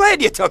 I'm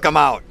glad you took him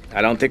out.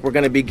 I don't think we're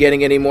gonna be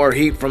getting any more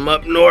heat from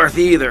up north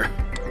either.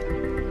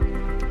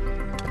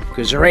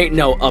 Because there ain't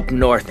no up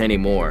north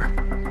anymore.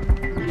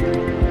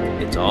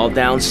 It's all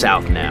down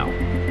south now.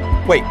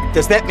 Wait,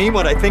 does that mean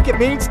what I think it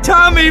means?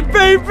 Tommy,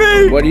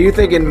 baby! What do you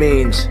think it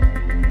means?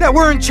 That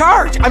we're in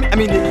charge. I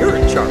mean that you're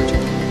in charge.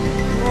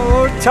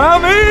 Oh,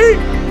 Tommy!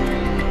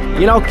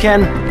 You know,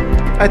 Ken,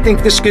 I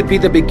think this could be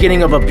the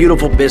beginning of a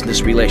beautiful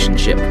business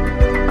relationship.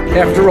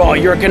 After all,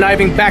 you're a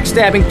conniving,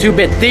 backstabbing,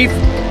 two-bit thief,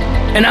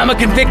 and I'm a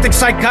convicted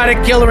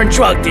psychotic killer and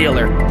drug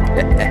dealer.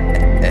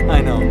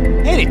 I know.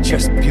 Ain't it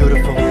just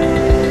beautiful?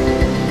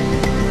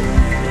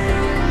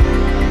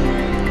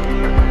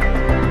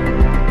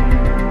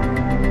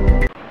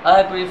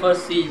 I prefer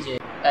CJ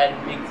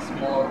and Big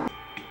Small.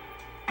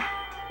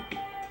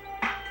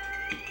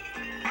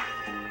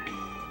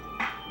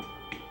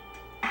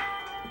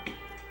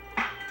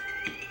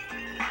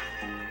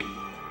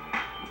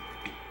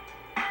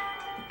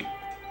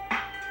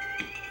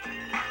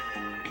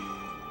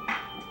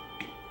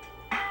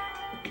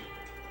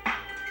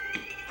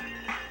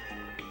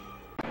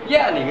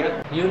 Yeah, nigga.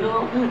 You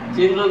know,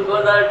 General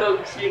Godard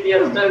took shit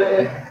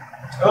yesterday.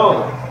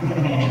 Oh.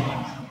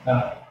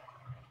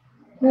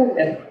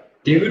 And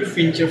David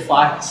Fincher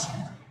farts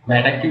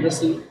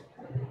meticulously.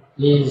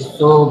 He is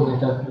so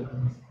metaphorical.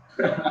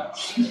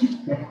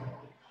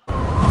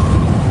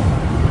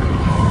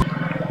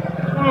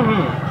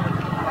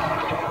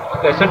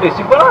 That's a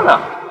desi banana.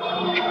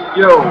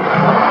 Yo,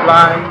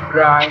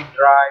 grind.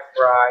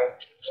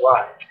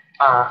 Why?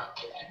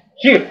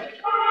 Shit.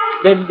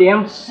 That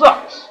damn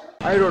sucks.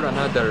 I wrote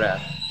another rap.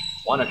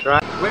 Wanna try?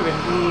 Wait,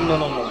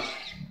 no.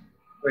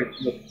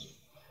 Wait, look.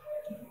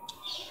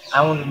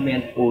 I want to be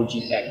an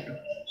OG actor.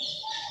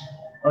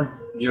 Not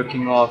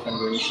jerking off and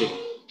doing shit.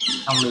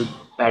 I'm a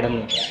better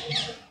than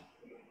that.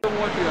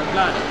 What you have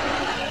done?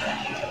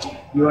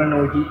 You are an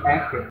OG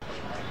actor.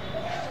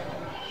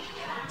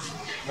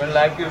 When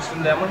life gives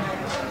you lemon,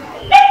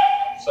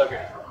 suck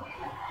it.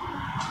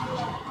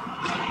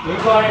 You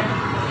got it.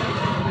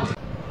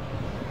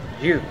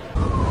 You.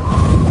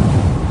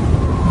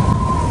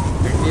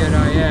 And here I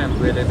am,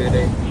 baby.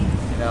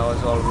 And I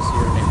was always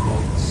here in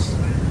boats,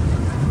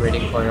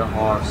 waiting for your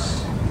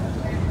horse,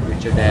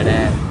 with your dead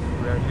end.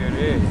 Where you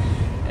is?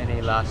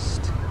 Any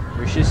last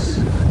wishes?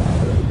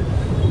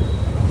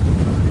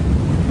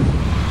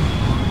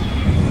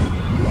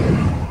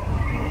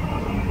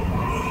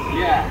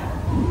 Yeah.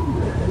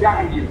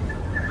 Behind you.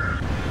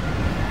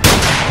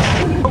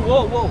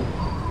 Whoa.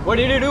 What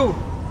did you do?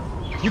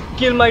 You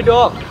killed my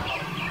dog.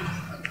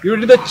 You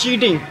did the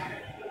cheating.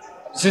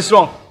 This is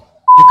wrong.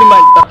 You killed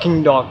my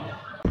ducking dog.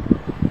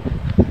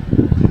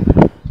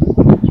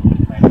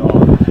 My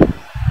dog.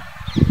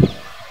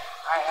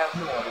 I have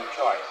no other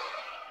choice.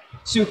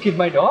 So you killed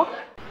my dog?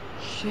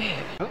 Shit.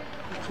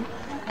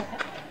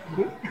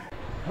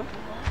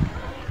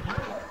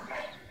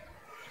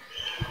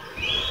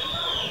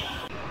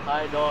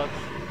 Hi dogs,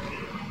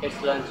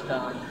 it's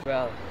lunchtime.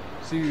 Well,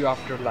 see you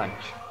after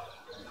lunch.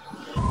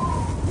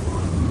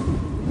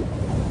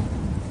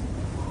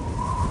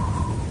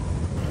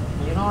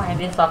 You know, I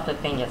did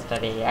something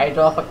yesterday. I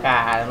drove a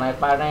car. My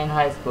partner in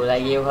high school, I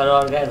gave her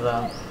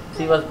orgasm.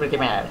 She was pretty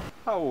mad.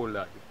 How old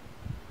are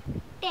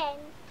you? 10.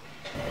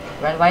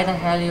 Well, why the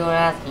hell you are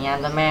asking?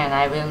 I'm the man.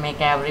 I will make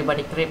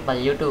everybody cripple.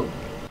 You too.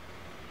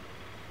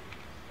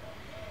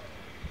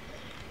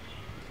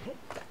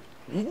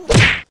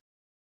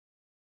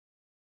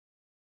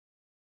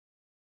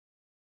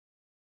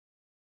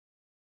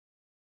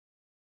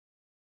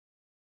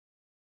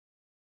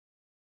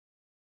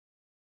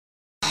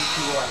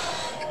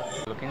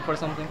 Looking for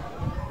something?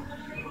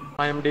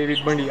 I am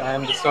David Bundy. I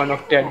am the son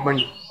of Ted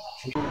Bundy.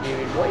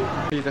 David boy?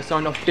 He's the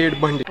son of Ted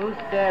Bundy. Who's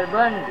Ted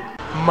Bundy?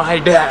 My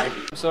dad.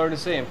 I'm sorry to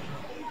say,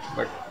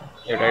 but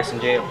your dad's in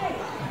jail.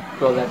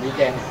 So that we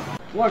can.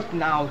 What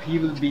now? He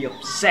will be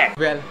upset.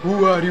 Well,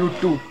 who are you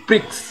two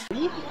pricks?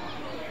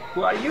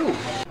 Who are you?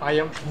 I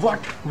am what?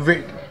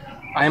 Wait.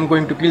 I am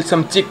going to kill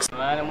some chicks.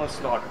 Animal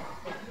slaughter.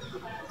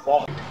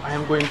 I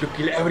am going to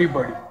kill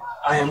everybody.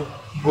 I am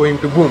going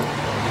to boom.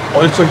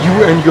 Also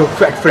you and your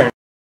fat friend.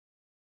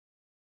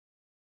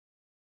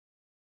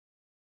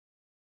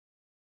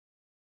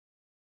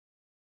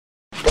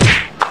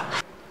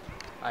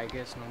 I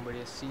guess nobody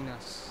has seen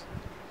us.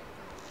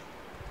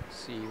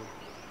 See you.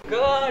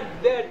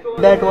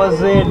 That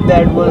was it.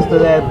 That was the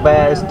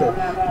best.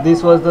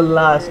 This was the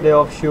last day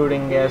of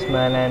shooting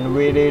Gasman, and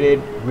we did it.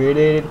 We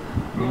did it.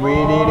 We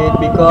did it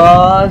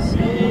because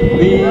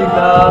we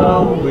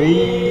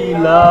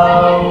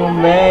love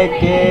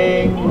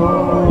making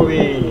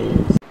movies.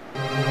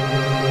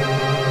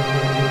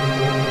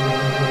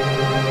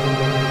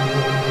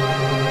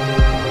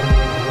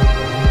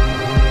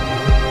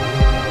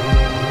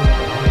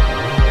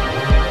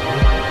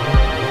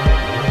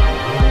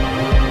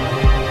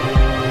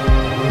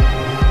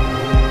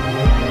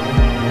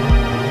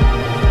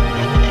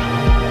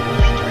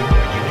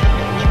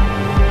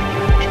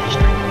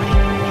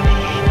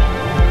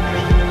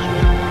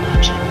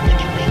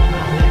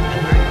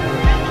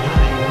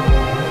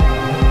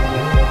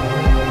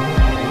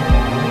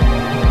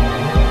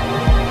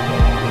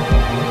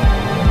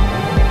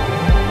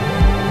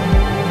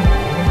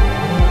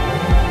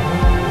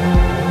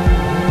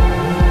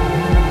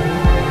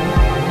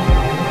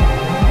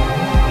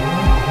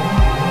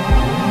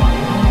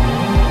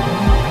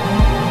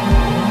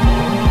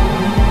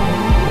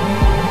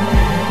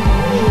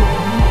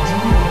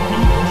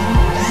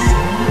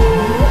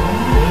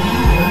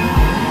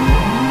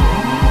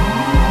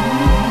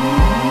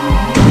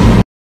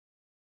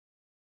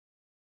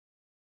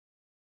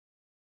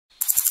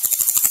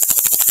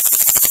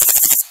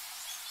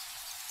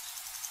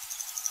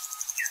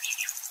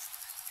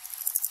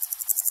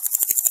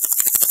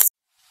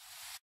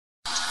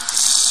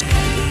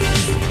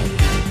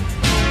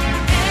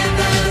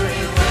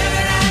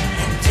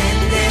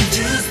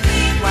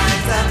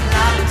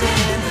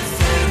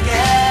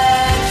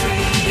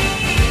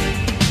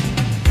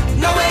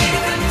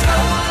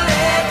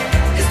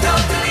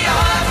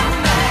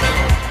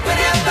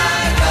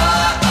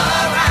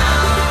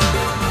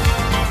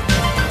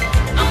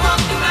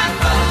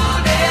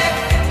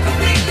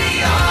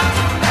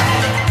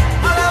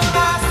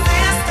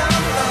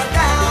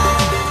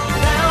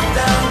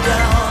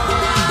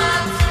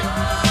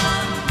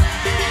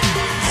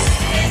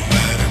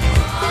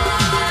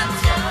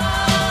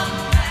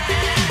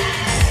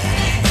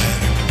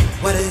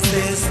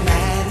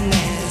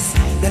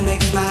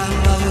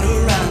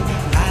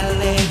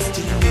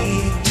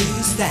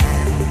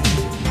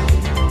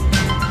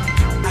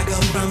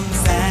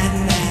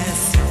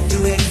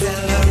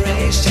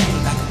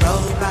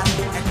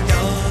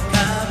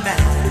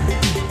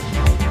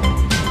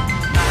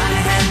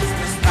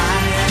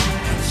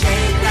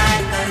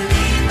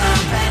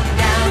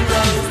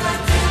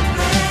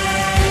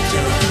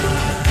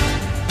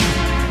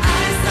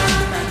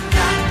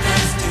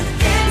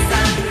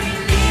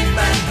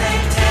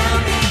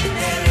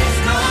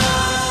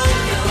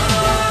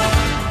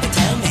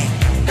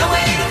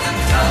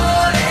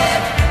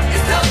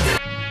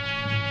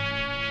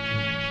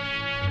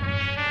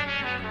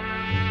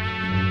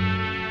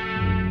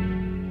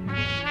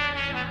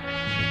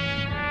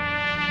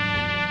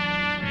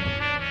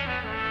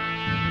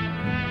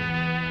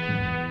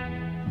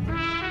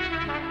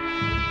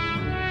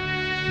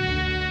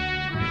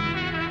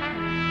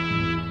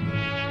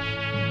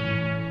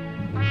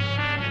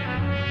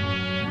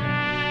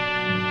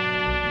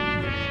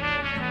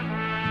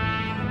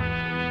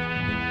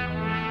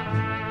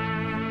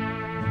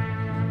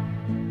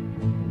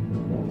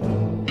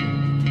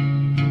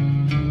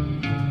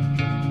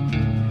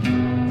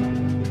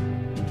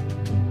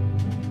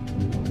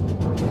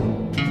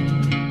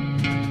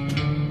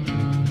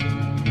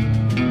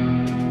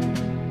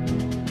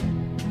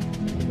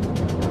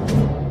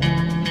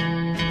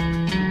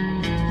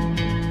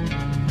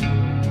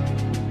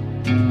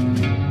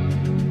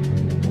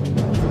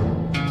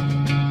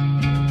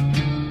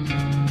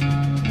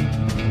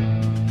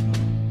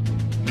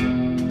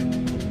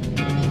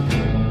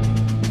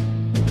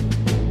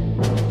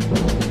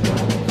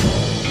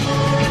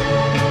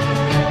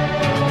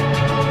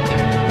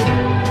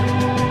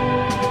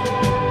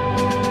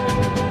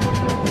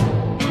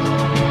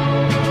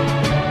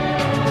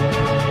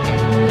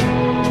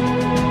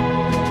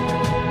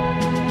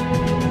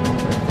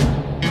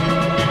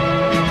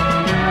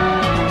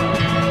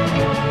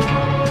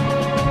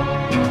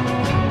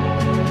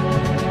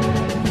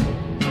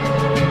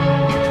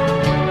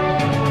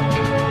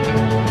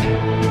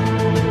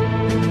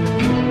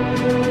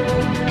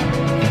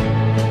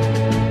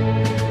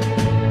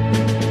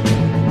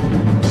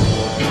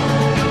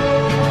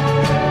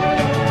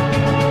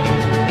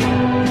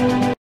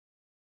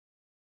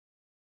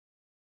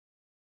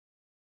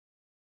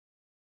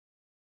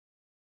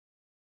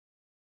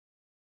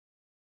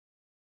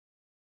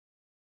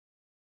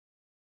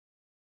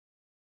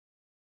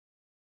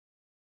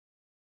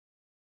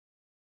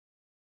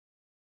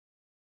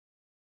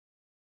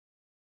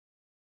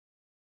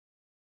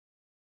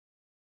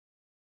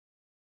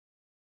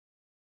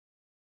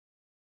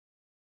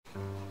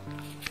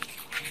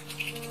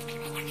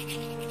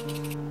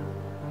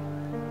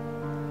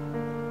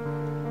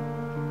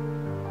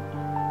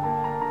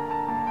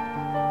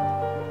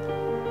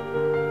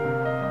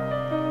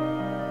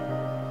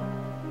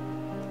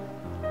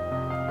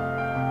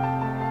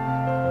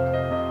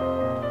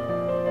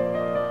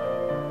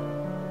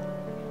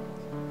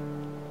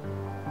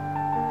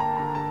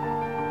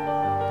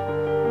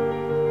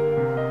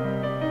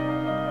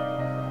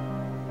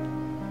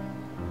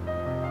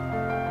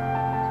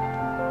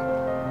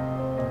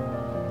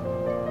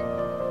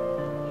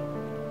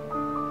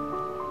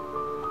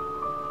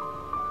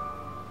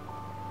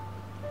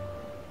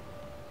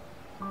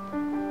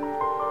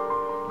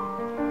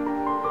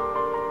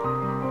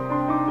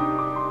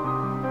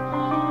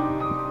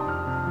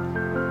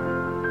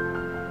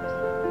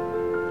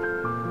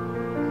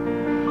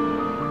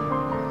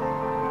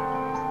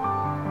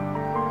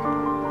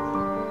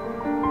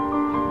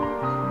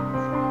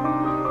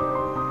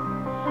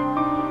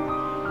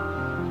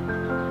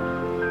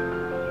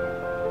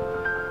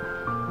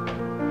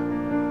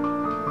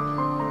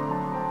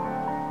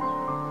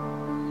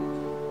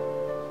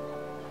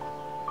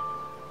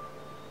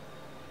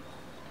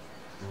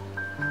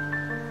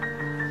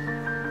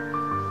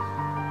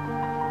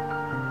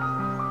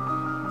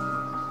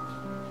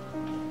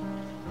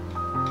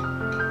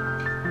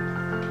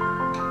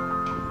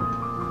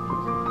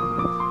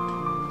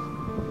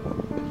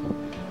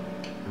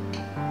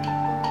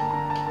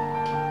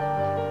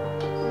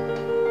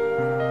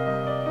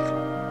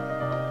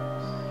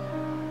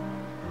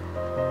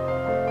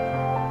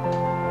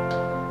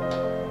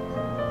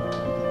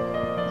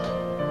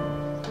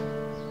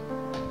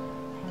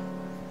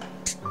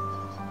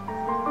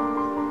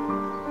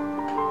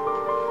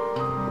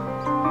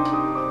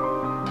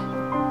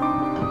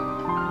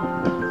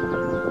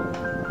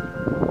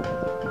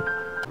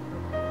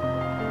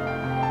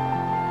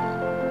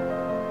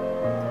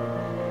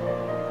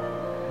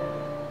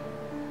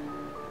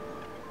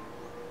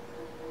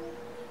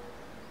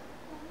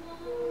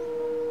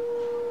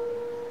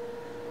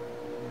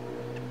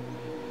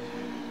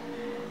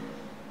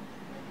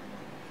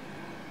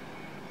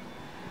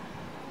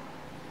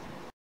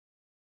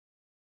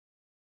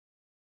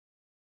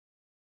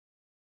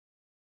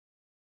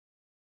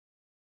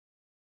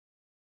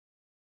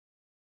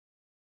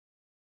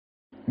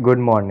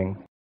 Good morning.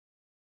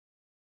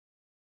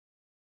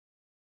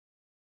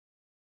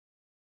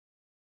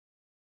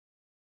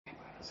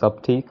 सब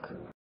ठीक?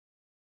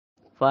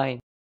 Fine.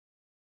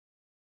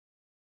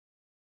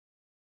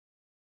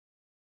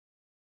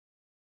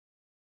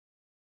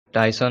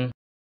 Tyson,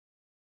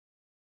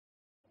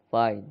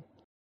 Fine.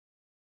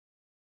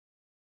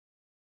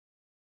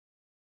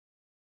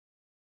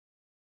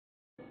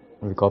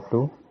 week off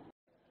 2.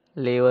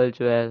 Level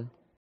 12.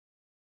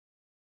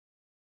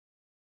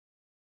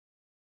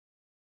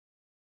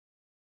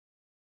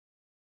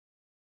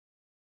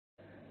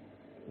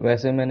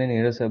 वैसे मैंने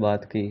नीरज से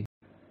बात की,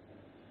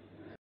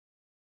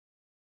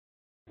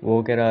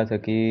 वो कह रहा था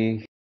कि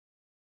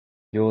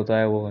जो होता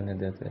है वो होने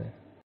देते हैं।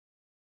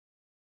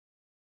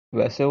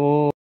 वैसे वो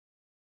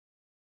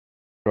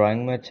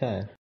ड्राइंग में अच्छा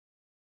है,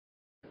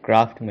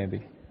 क्राफ्ट में भी।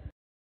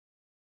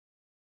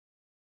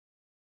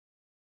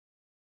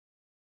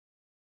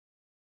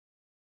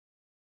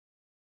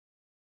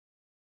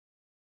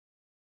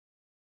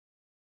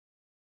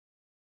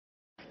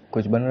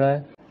 कुछ बन रहा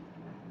है?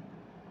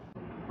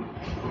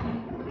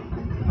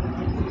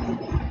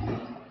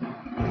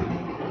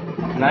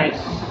 Nice.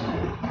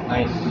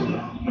 Nice.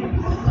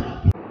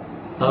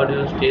 How do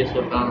you stay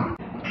so calm?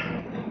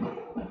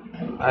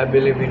 I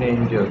believe in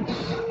angels.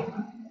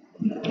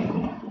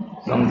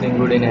 Something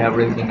good in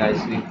everything I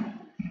see.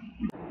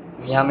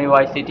 Miami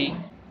Vice City.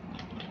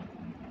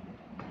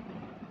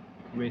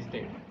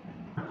 Wasted.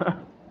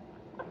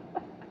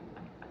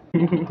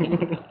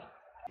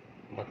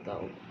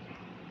 बताओ.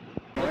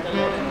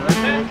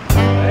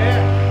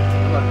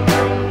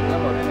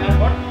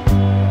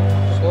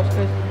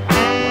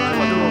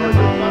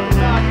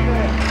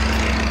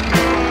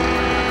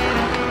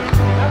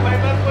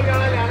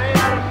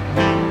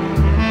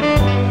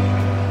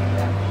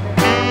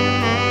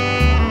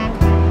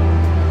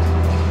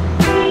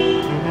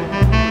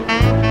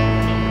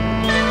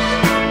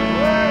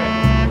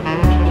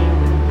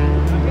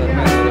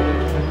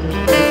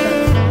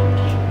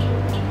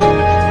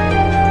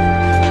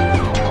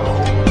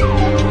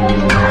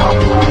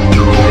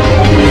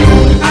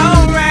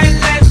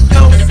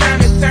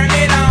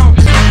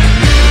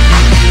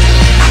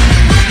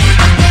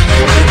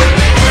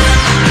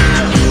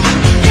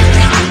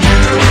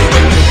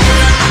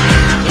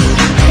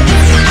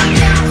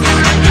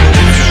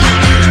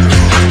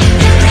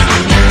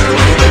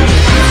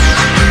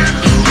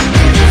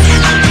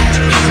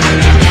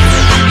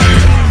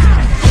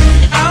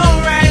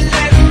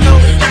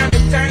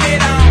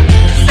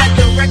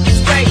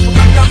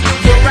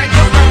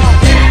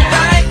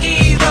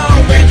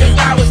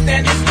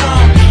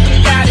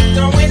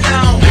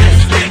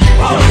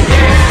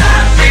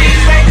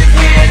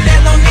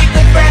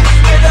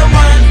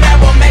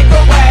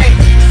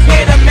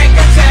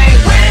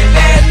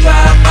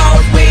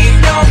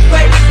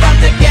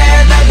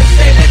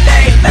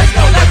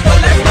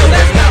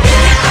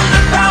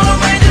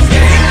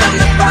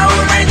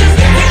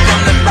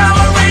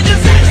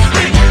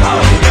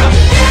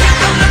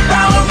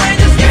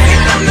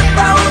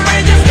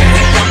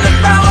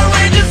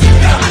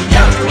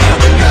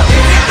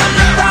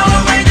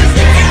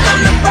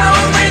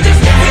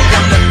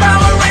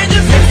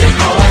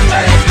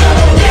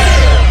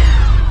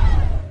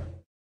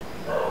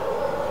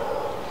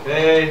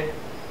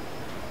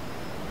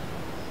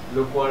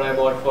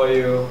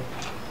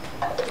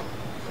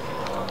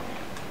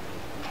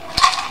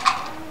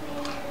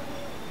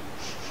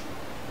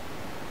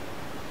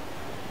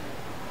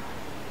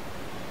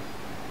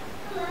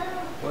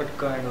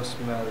 kind of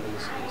smell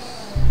this is?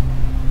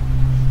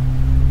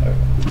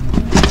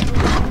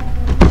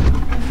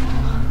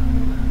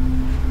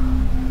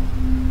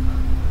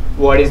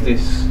 What is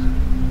this?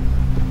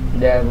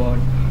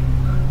 Diamond.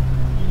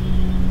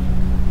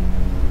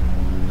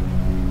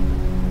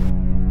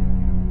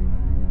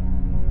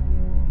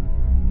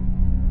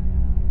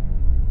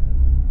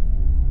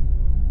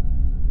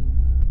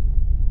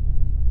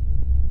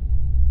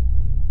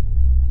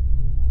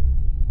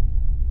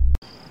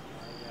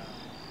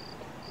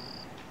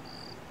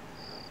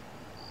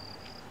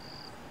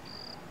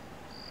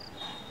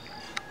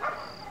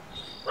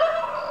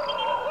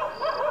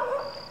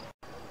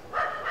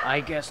 I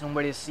guess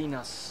nobody's seen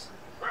us.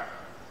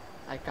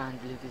 I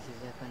can't believe this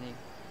is happening.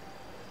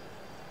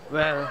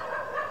 Well,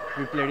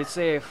 we played it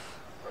safe.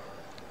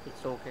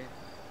 It's okay.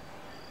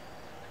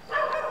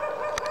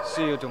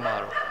 See you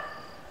tomorrow.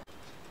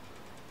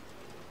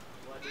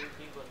 What do you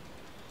think?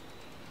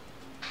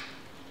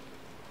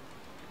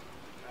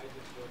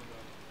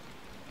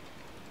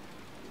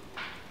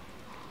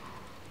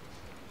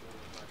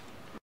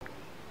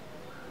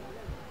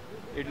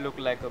 It looked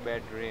like a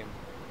bad dream.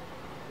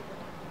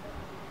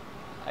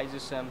 I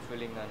just am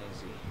feeling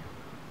uneasy.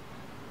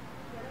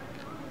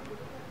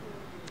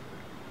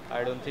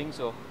 I don't think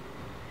so.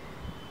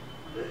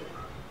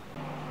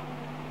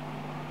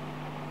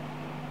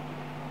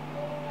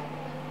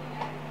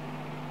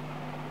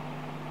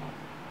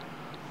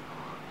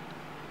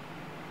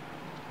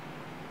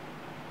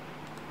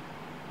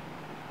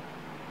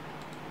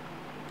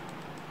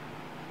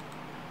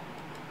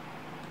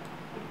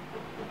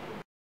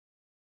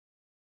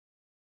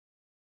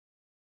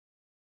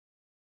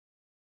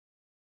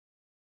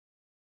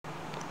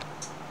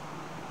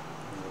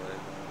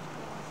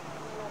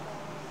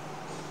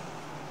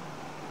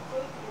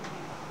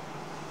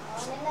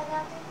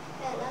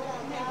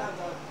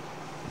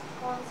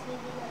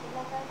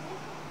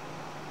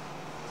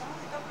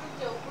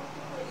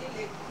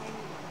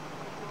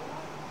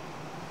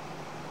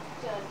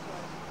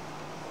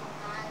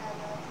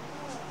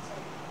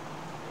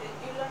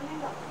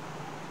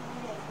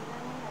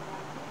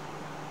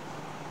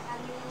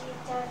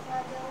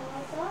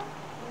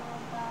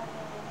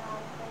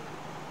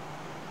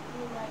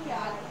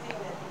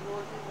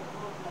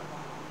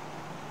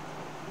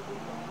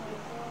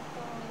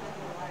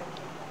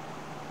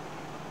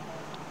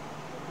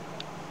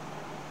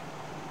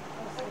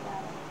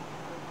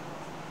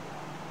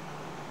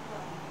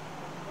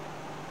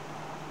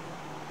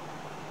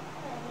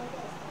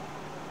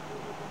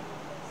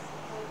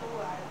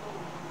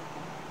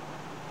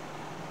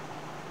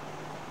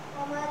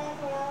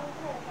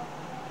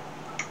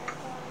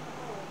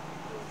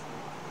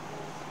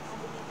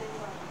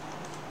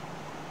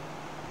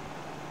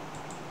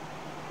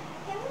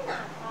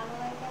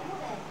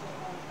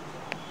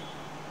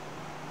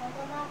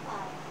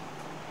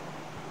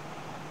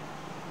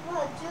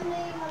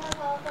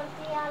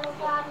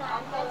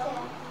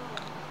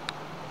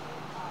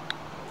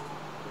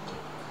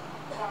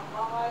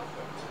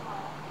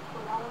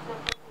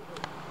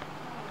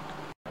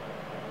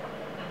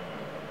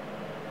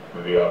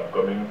 We are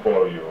coming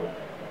for you.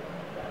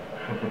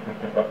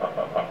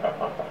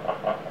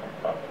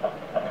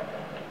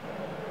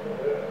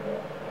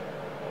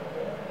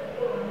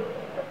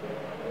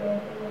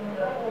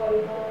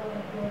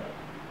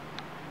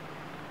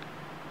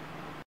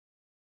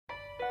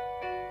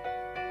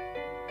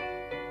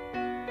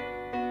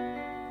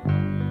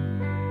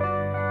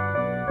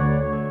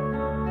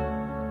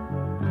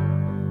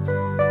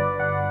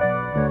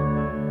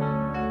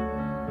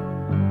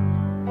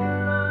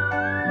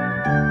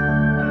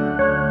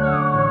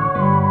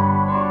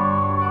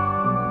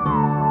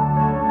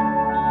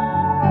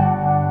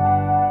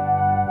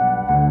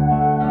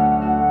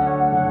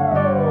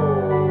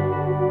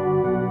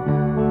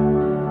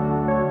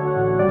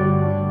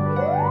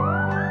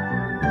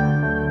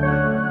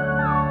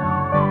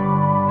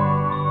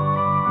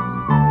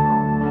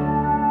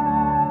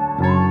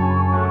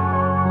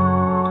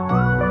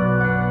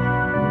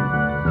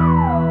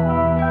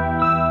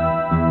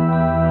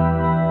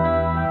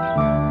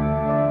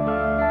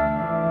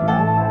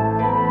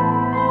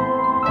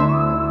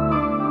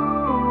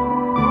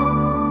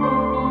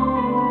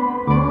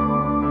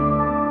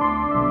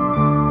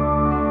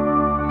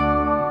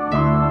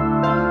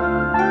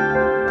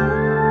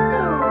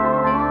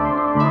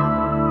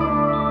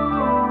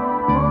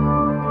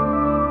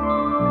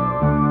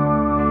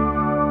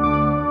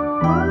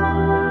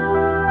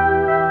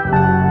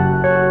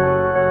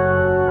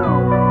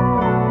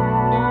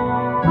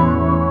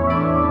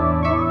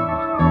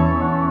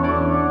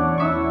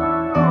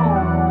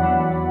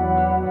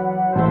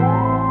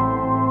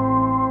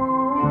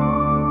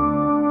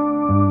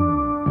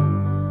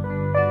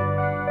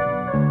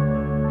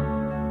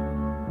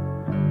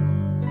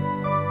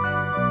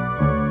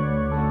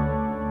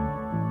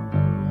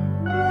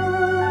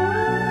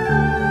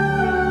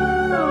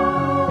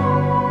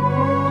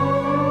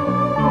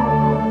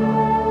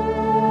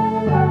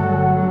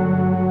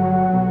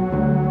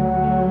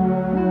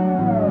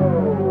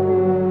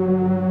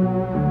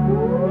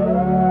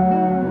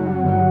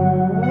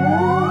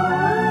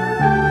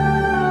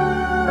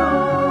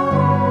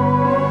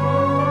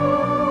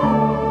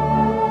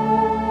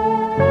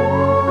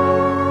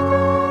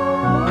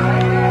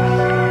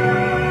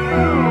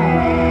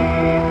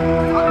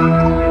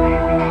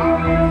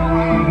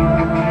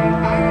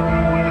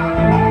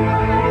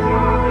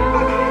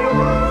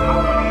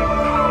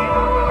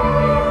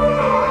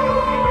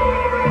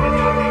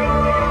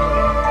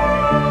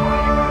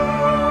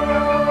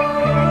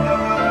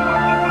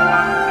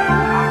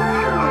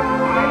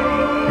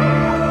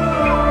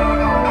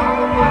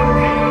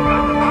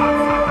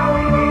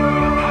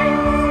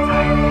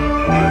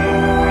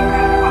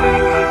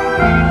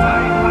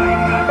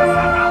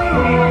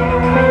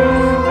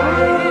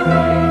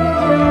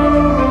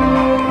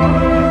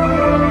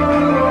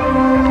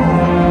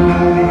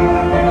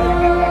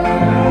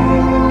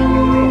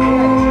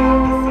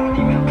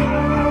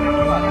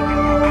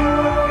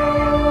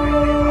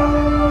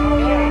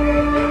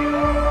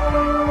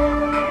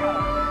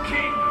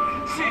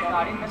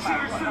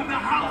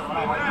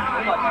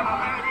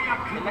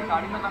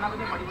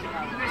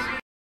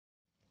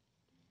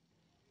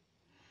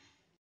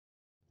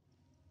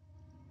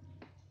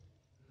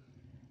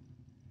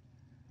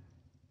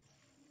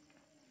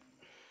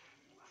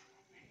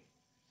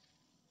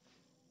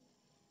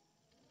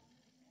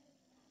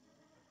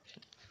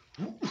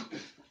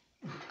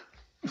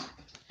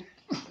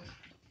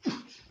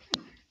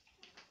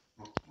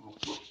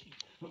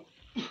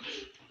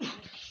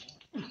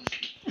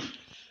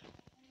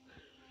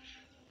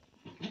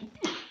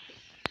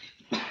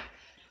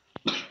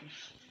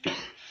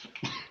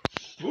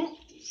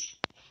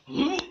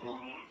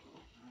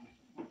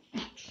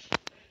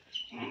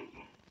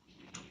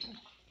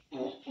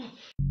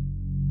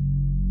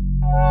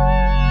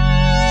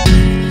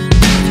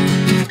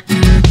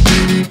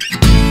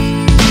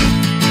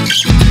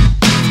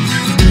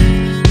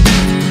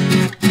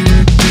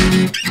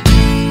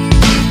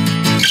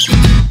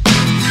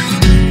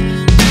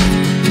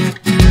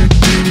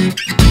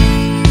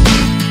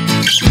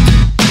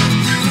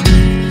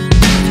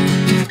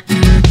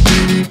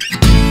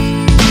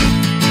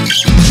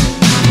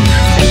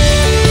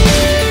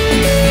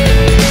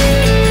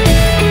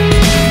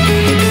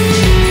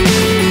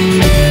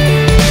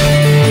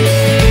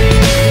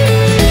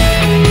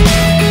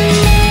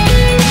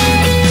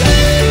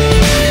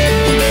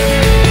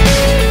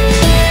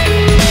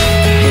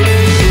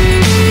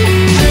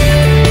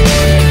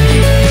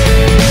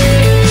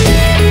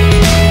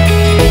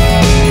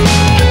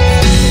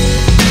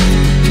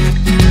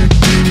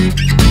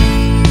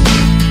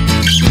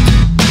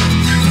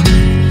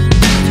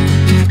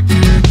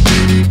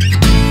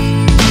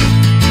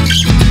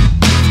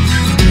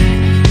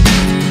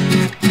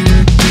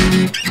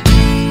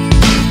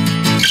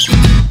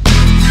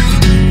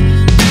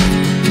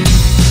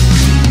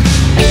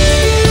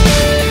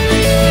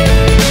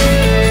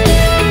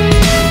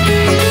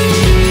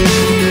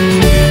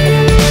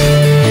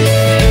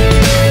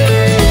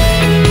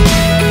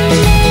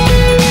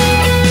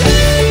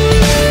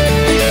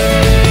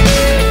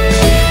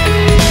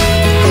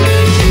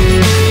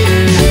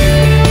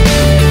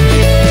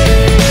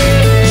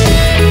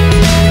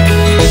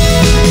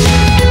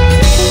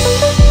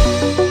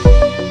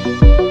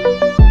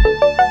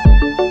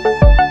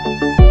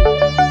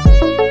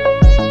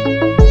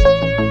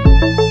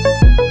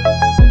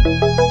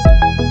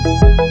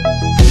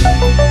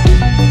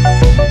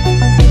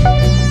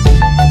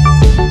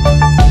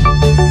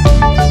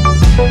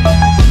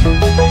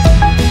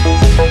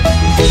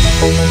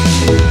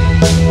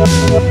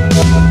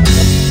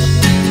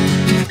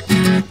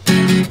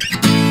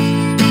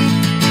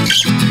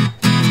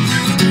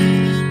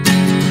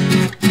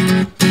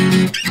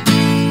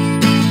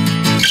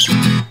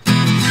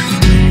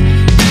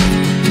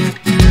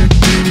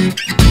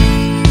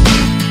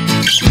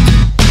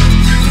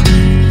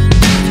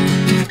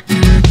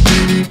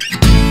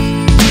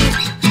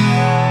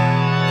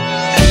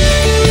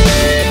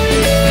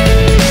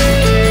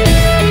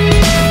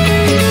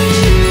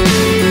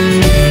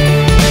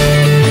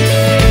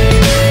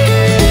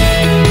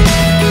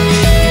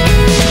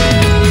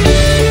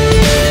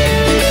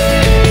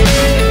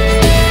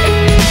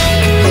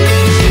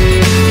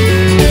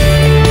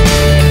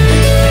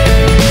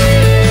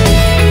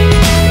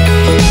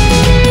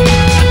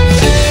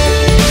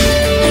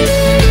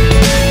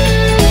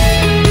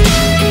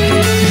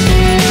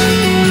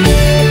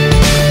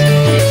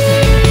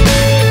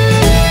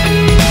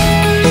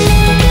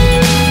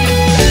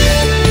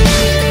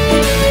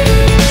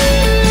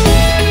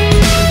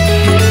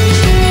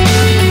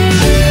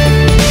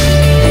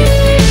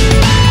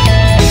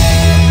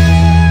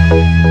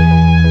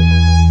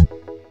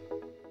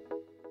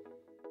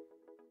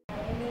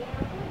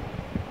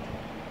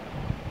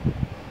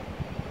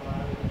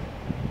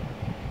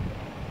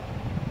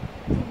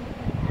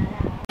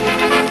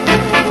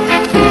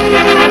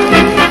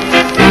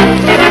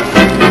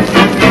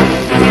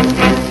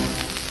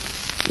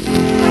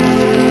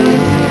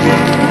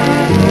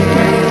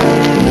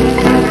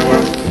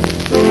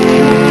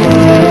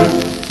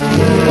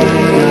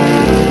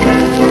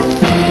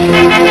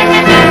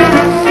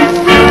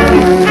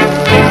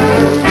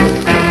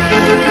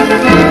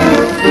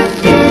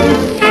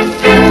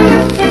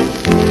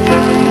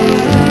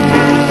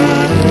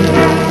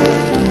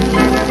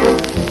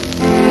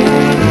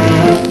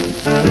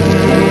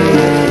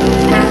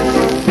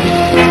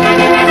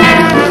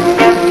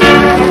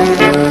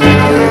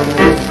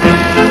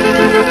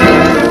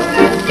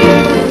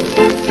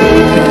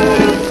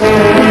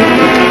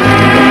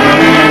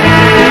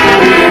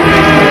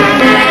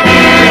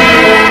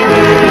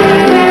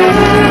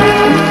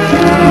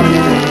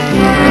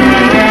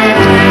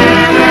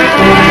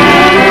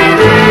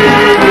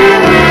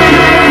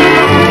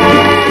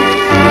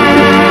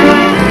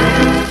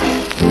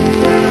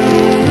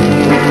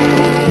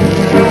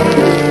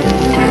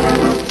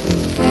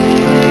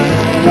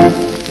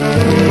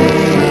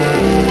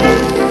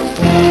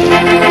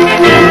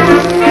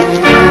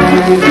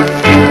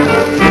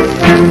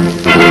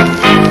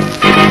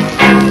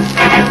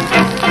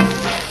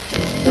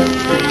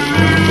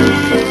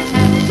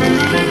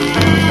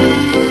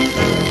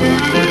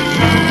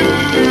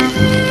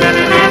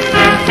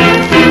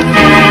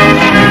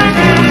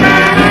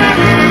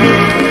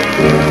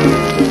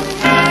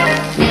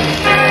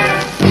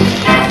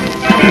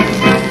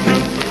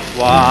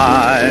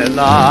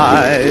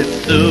 twilight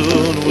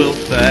soon will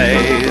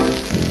fade.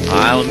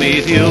 I'll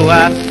meet you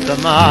at the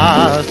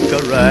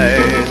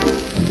masquerade.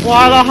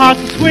 while our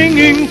hearts are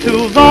swinging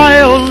to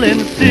violin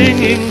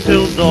singing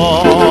till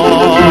dawn.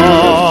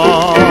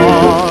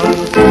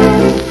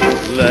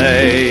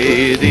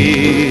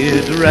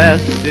 Lady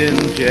dressed in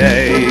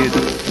jade,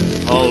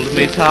 hold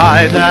me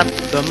tight at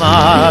the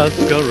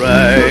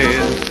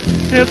masquerade.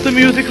 If the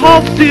music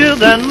halts, dear,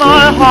 then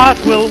my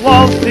heart will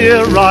waltz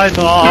here right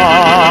on.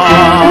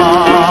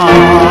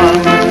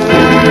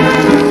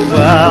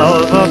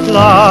 12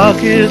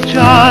 o'clock is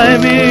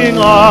chiming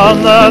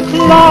on the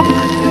clock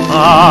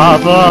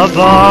up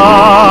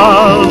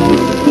above.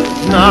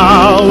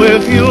 Now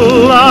if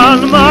you'll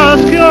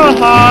unmask your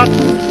heart,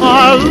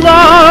 I'll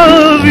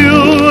love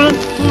you,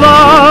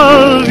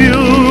 love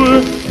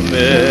you.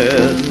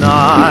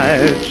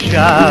 Midnight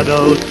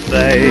shadows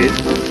fade,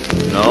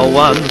 no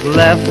one's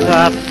left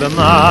at the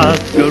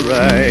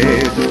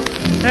masquerade.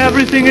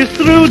 Everything is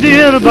through,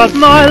 dear, but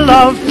my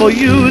love for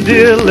you,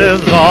 dear,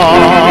 lives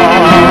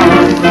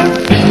on.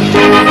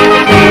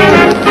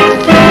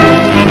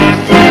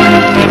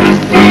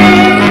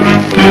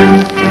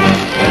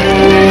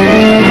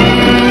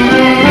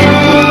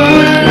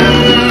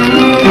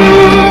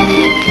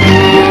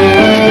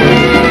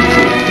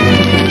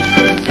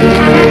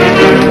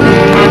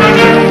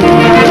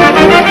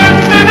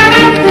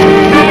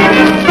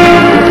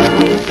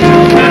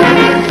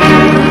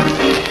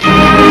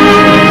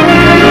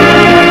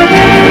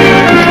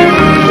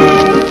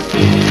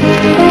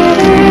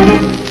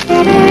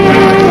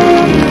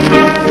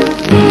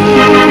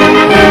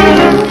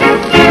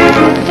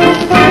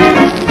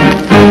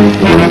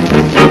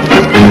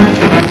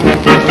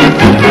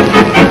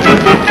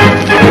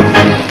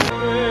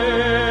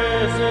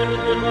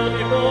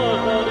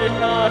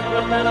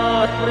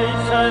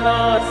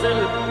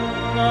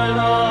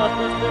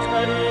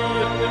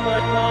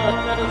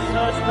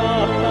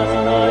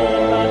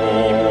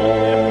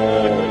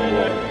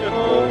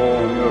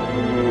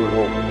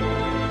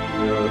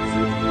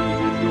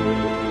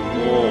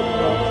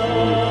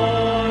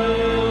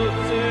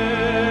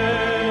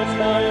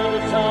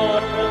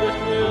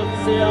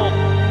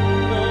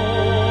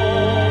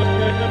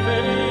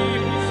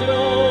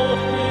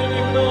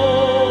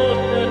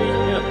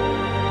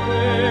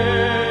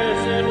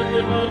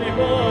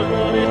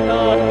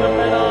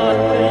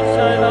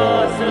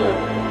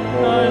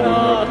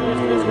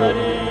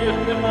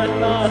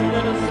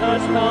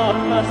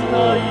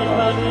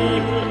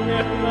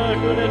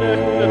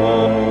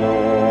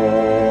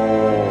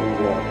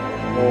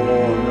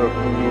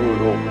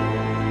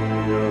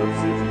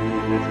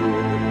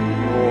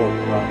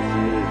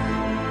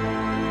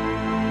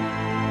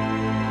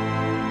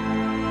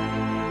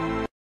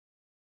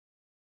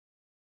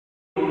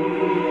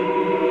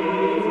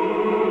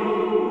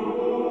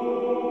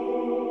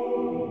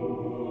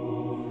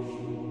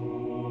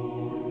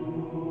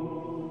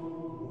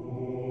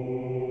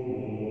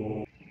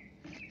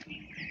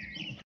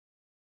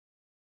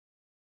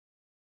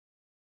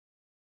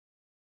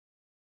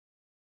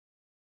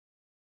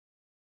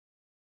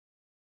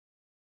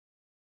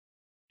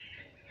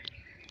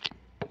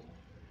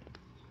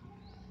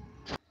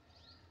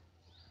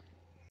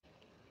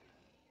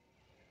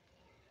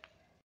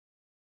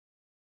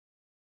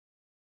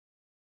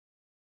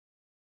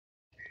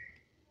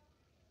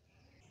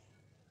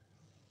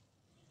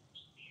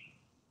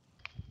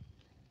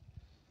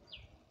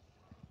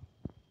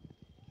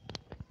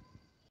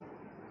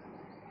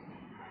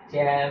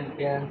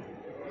 Champion,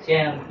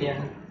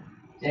 champion,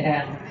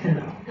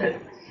 champion.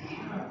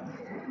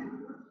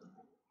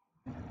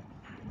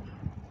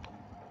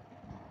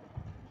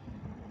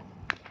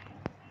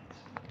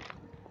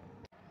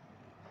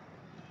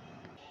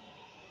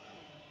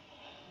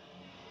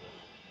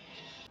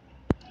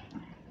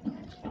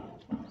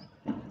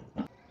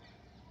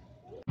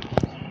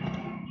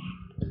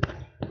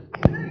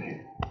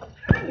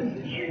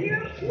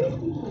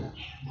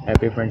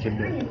 Happy Friendship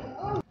Day.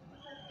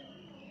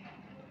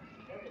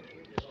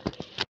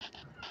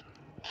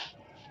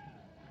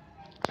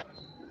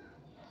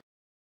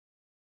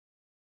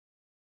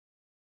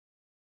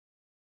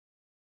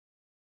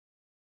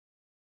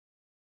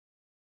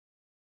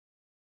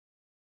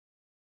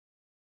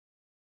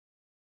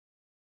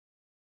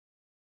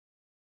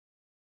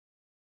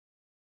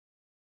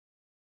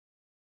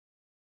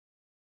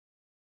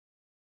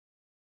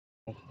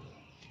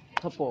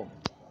 Couple.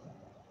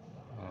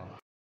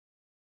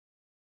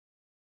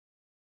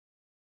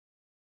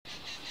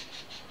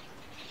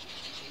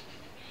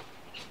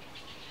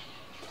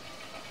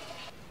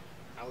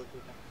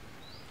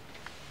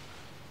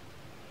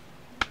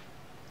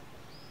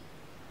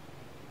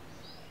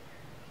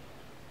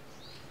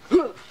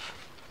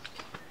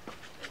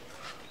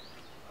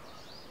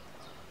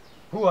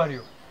 Who are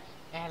you?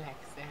 Alex.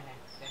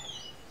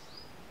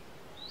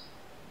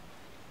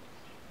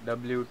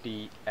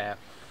 WTF.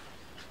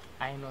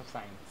 I know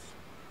science.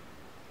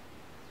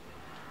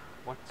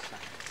 What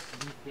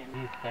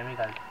science?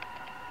 Chemical.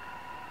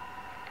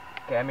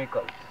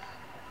 Chemicals.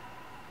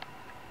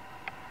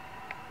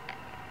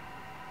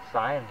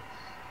 Science.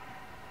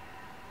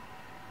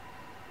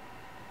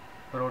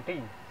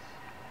 Proteins.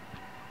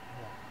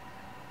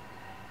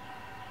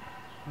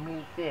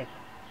 Milkshake.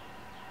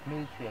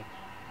 Milkshake.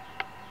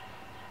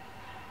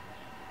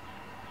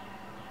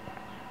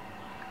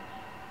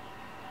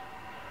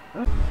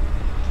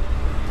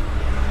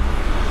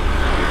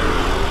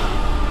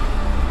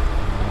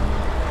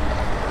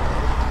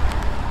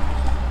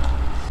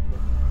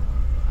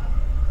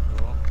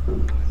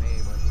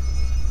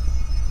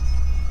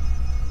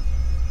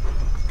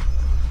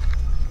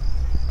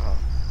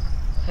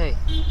 Hey,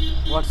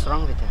 what's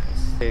wrong with you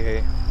guys?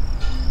 Hey.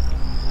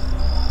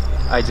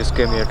 I just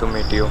came here to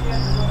meet you.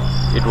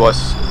 It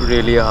was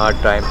really a hard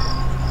time.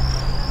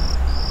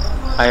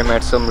 I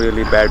met some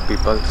really bad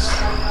people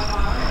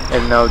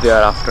and now they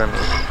are after me.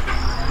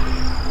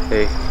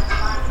 Hey.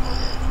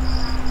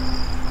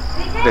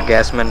 The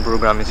Gasman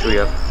program is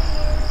real.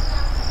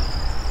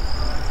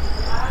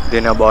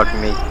 They know about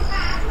me.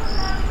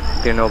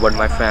 They know about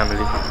my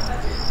family.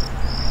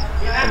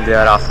 And they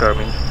are after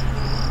me.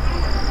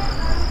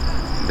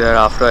 They are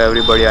after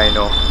everybody I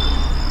know.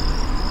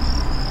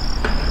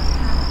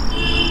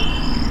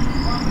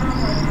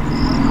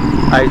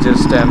 I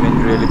just am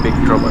in really big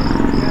trouble.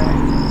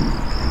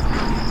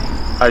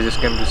 I just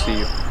came to see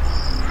you.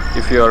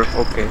 If you are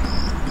okay.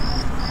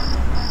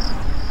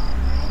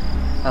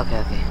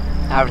 Okay.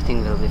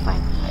 Everything will be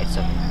fine. It's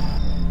okay.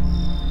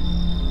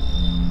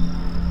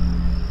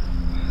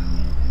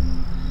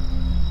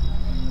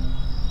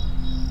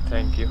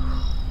 Thank you.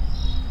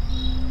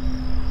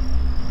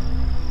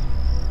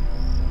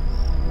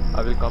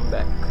 I will come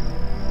back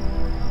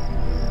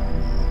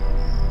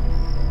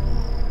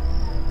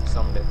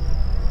someday.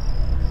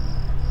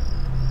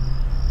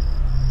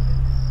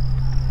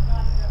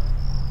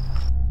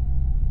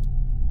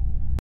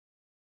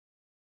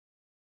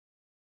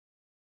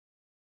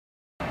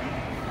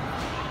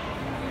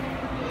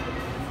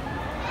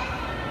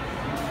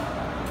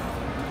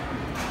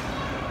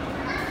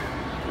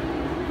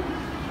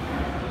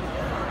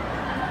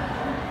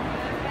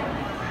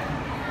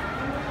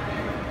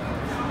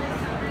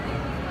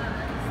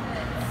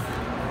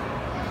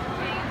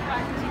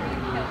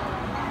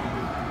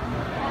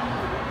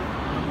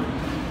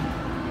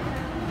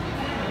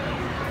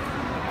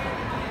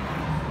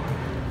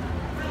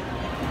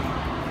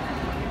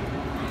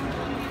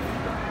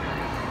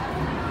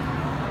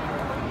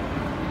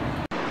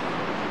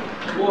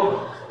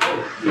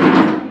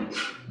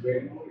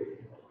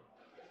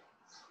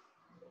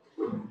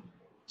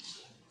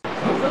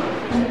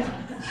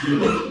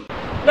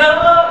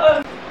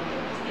 No!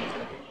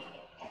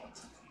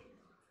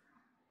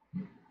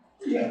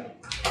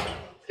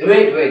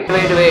 Wait. The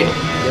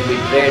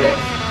betrayed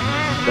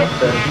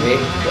Dr.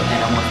 Wait, the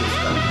enema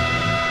system.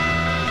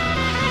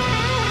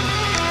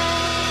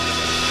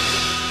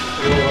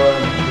 Rohan,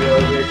 we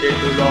have waited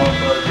too long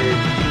for this.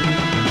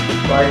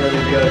 Finally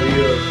we are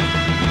here.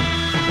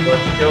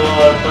 But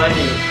you're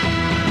funny.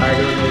 I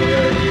don't know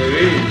where you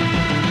is.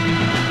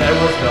 That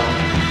was wrong.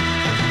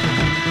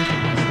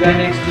 This guy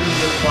next to me is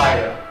a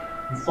fighter.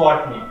 He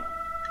fought me.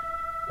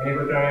 And you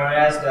could turn your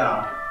ass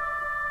down.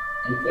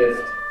 In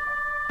fifth.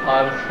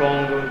 I'm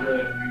stronger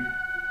than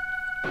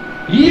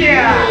you.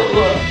 Yeah!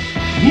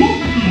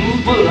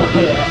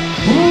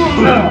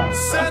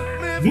 Set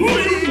me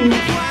free.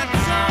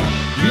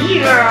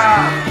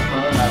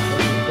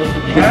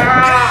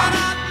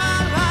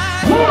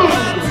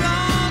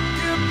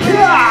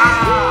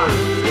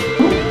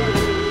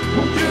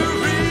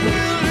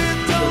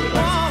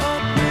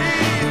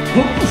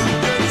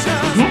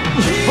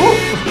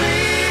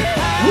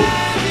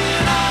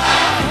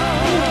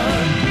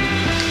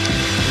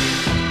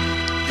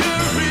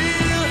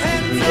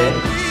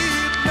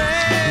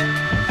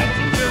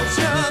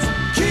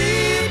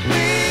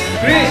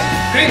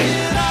 Krish!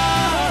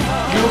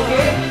 You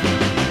okay?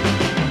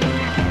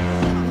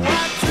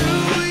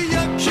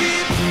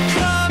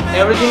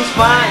 Everything's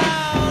fine.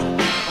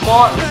 Come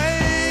on.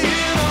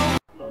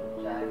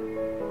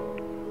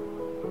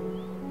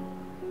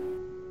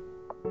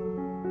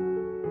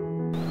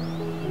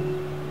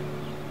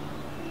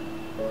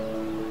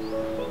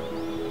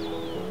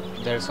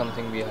 There's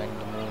something behind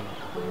the moon.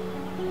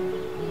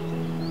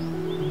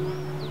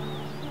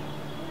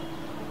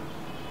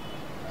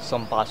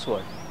 Some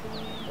password.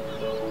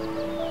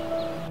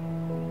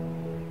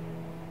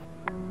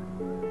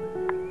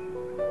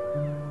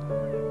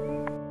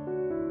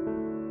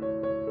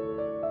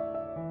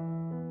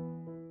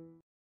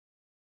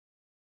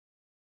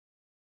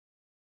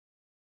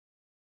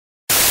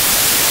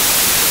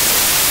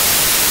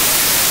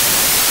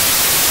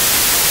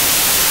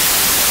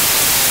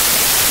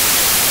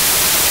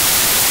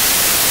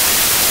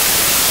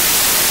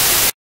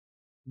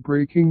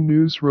 Breaking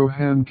news: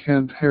 Rohan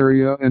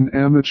Kantharia, an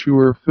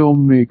amateur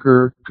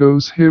filmmaker,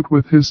 goes hit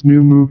with his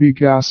new movie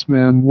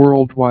Gasman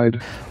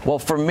worldwide. Well,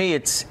 for me,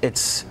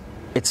 it's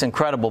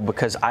incredible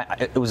because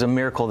it was a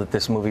miracle that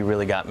this movie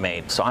really got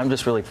made. So I'm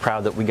just really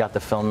proud that we got the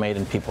film made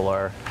and people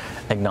are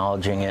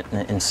acknowledging it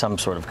in some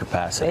sort of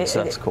capacity.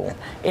 So that's cool.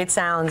 It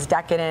sounds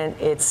decadent.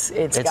 It's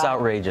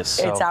outrageous.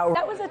 So.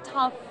 That was a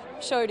tough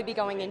show to be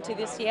going into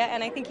this year,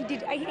 and I think he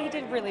did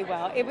really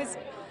well. It was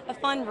a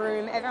fun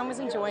room. Everyone was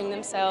enjoying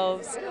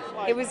themselves.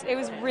 It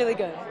was really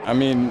good. I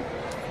mean,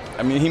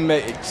 I mean, he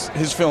makes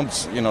his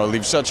films, you know,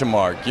 leave such a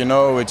mark. You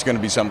know, it's going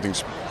to be something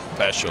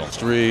special.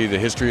 The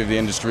history of the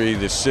industry,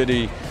 the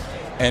city,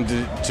 and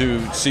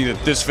to see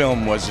that this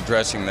film was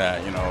addressing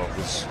that, you know,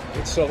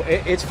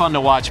 it's fun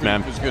to watch,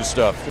 man. It was good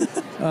stuff.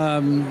 I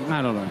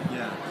don't know.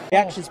 Yeah. The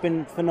action's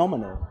been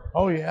phenomenal.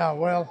 Oh yeah,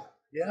 well,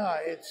 yeah,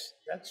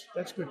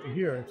 that's good to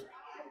hear. It's,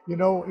 you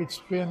know, it's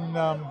been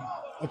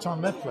it's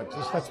on Netflix.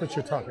 That's what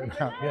you're talking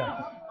about,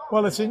 yeah.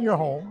 Well, it's in your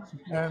home,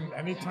 and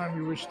anytime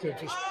you wish to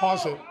just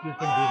pause it, you can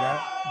do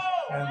that.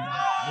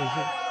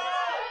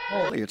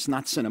 And it's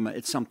not cinema;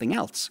 it's something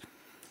else.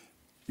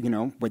 You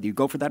know, whether you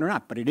go for that or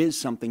not, but it is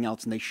something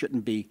else, and we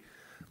shouldn't be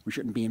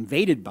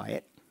invaded by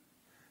it.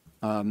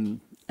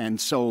 And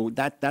so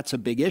that's a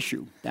big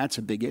issue. That's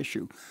a big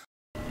issue.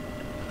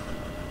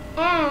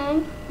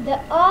 And the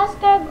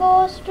Oscar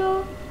goes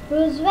to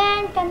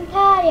ROHAN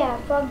KANTHARIA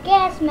for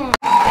Gasman.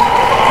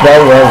 That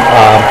was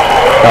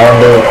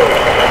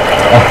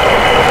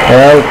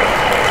well,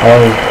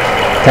 I'll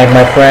thank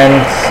my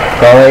friends,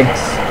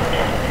 colleagues,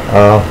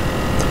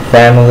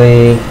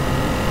 family,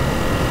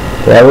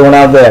 to everyone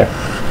out there.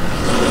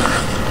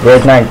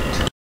 Great night.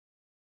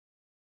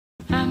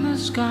 And the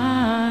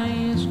sky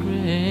is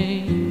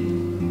gray.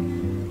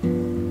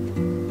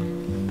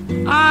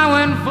 I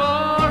went for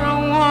a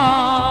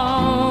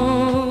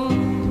walk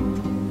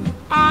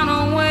on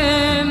a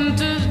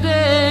winter's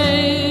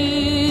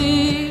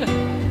day.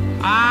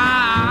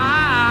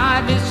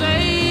 I'd be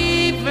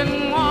safe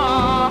and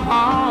warm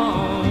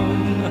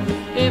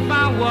if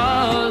I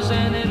was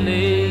in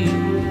LA.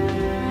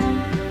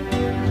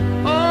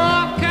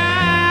 Oh,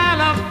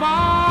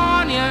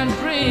 California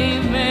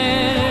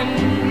dreaming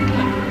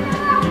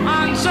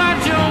on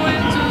such a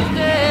winter's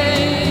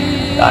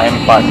day.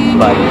 Time passes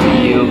by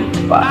real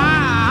fast.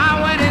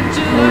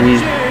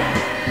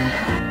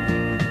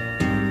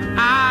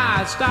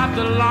 I stopped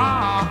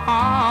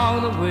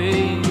along the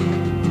way.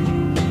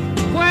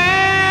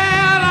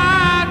 Well,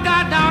 I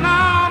got down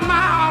on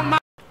my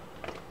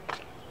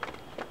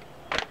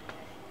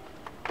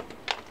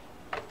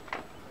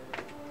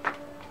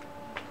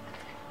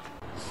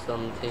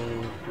Something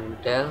to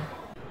tell?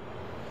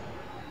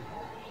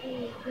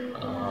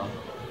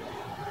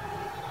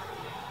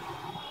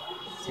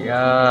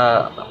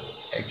 Yeah,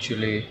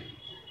 actually,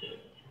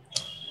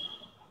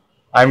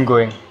 I'm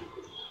going.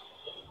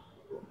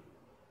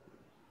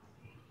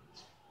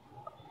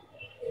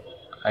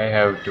 I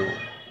have to,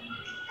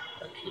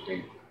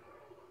 actually.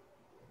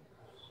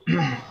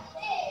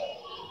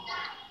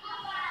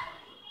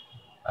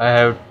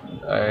 I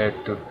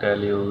had to tell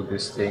you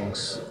these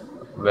things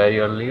very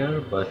earlier,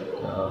 but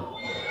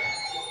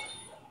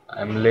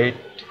I'm late.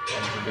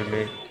 I'm pretty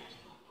late.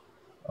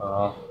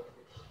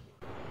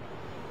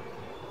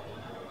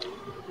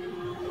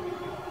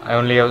 I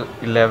only have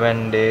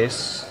 11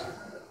 days.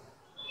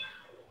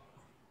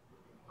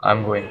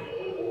 I'm going.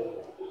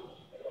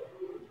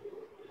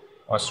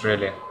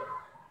 Australia.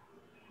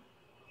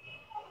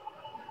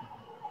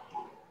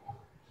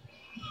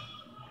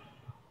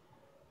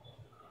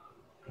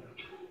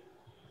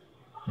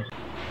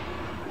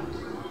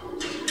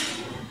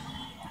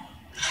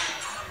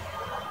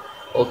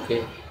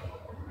 Okay,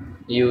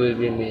 you will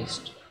be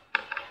missed.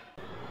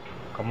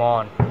 Come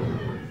on.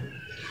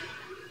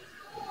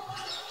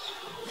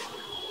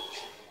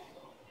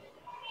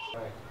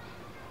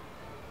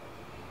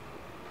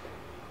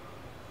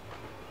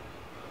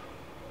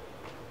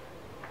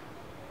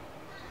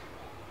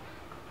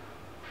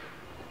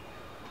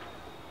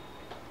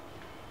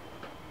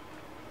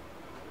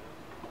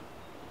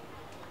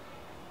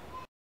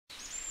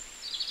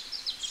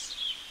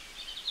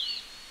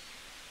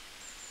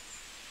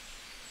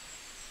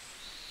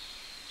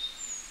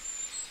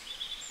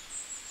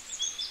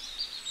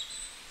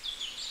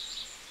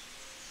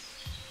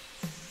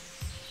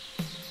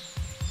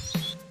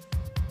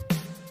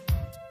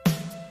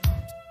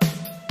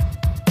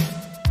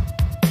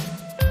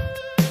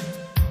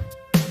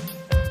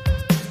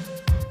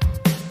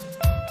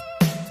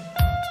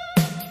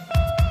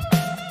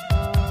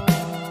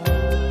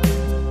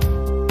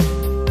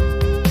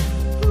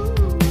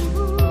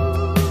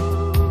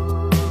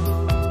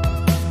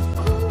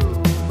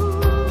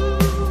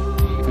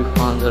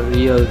 The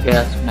real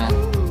Gasman.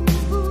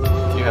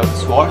 You have the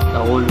sword? The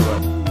old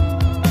one.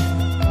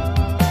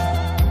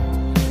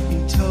 He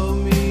told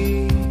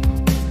me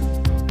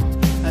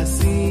I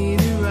seen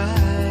it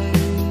right,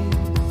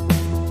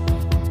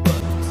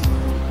 but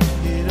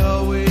it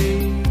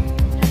always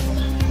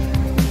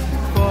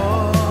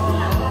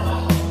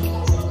falls.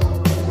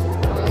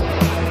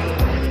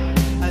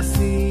 I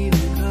seen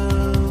him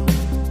come,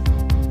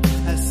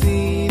 I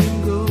seen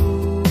him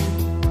go.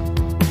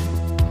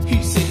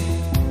 He said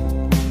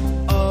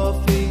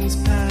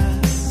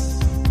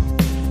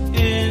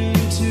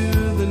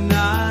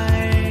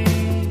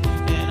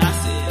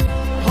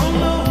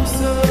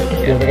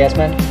You're the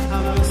Gasman?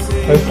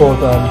 Hope for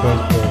the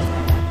unfaithful.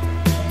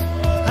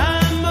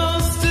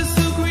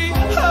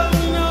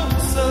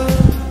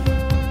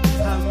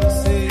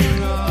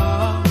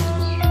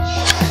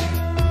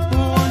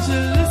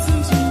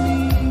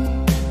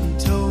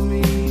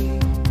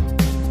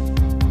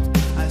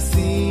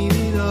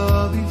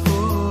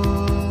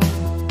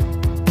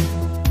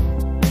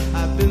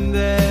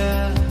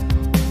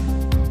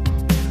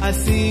 I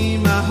see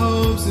my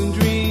hopes and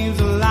dreams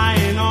are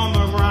lying on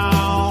the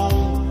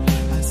ground.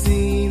 I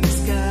see the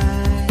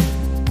sky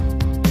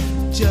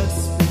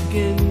just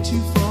begin to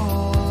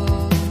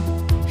fall.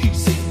 You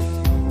see,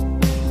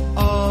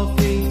 all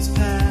things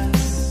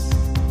pass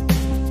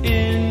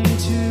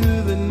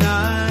into the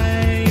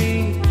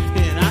night,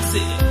 and I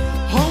said,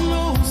 oh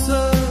no,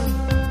 sir,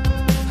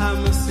 I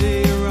must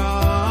say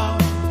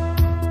wrong.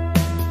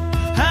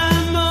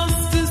 I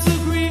must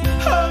disagree.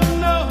 Oh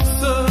no,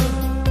 sir,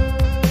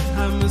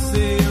 I must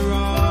say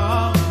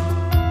wrong.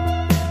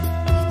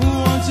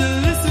 Won't you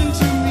listen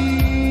to me?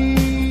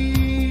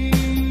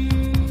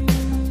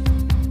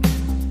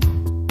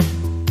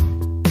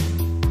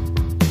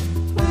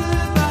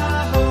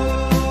 Goodbye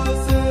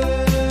horses,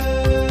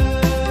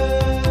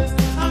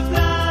 I'm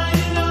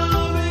flying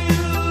over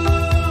you.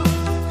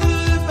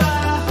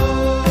 Goodbye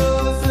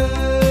horses,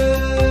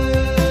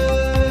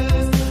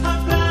 I'm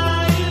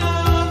flying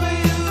over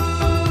you.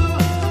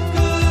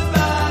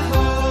 Goodbye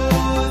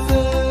horses, I'm flying over you. Goodbye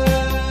horses,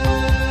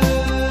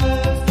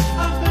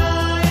 I'm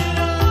flying, flying,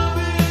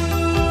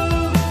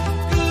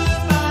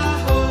 flying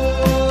over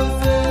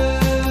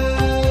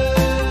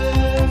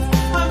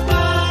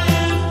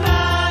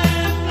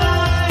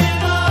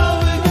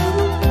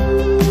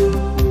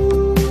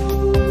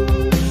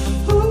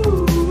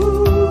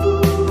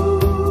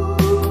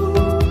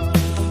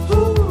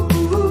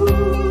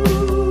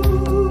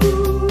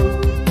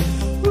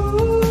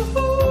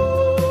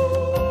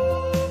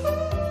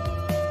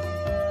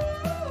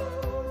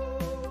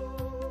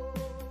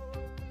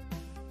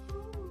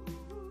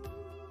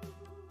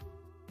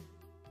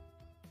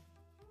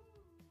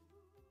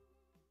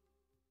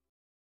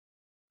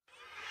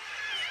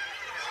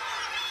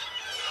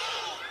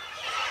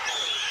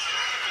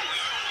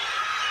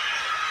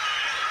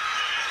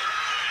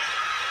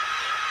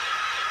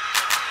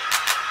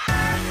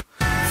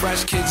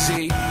Fresh Kid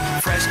Z,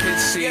 Fresh Kid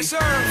C, Yes, sir.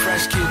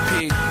 Fresh Kid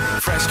P,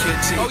 Fresh Kid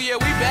T. Oh yeah,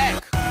 we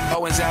back.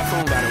 Oh, and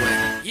Zafoon, by the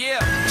way.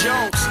 Yeah,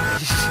 Jones.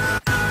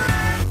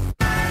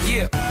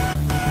 Yeah.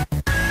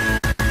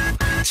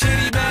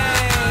 Chitty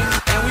bang,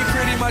 and we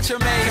pretty much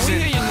amazing. Can we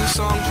hear your new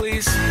song,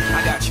 please?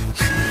 I got you.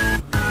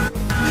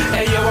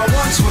 Hey yo, I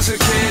once was a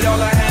kid,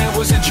 all I had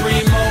was a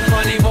dream. More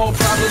money, more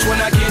problems. When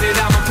I get it,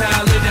 I'ma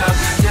pile it up.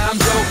 Now I'm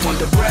dope on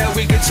the bread,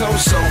 we get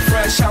toast so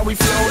fresh. How we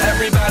flow,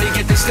 everybody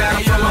get this style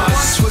from us.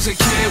 Once was a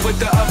kid with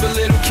the other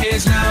little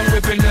kids. Now I'm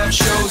ripping up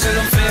shows and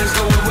them fans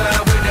going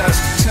wild with us.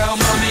 Tell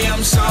mommy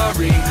I'm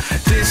sorry,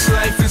 this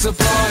life is a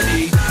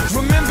party.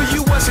 Remember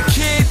you was a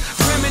kid,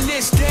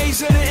 reminisce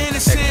days of the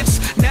innocence.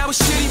 Now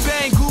it's Chitty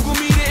Bang, Google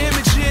me the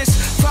images.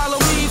 Follow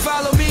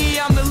me,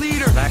 I'm the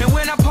leader. And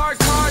when I park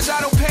cars,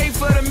 I don't pay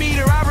for the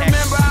meter. I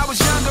remember I was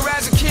younger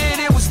as a kid,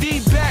 it was the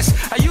best.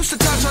 I used to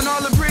touch on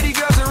all the pretty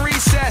girls in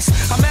recess.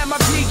 I'm at my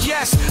peak,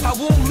 yes, I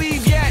won't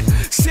leave yet.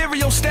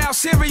 Cereal style,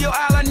 cereal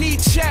aisle, I need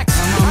checks.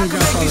 I can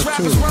make these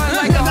rappers run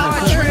like a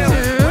hard drill.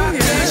 Rock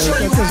band, show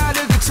you how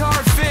the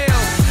guitar feel.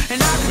 And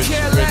I could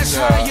care less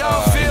how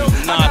y'all feel.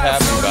 Not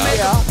happy about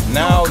it.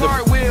 Now the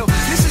Cartwheel.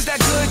 This is that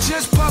good,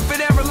 just pump it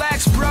and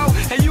relax, bro.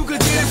 And you could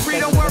get it free,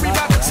 don't worry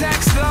about the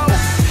tax though.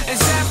 And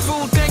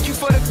Zafoon, thank you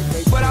for the.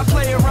 But I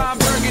play around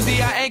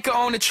Burgundy, I anchor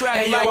on the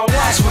track. Hey, like yo, I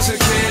once was a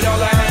kid,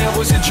 all I had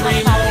was a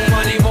dream. More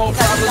money, more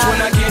problems. When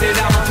I get it,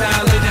 I'ma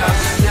pile it up.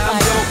 Now I'm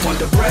dope on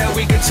the bread,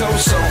 we get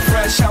toast so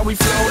fresh. How we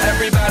flow,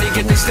 everybody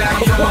get this style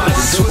from us.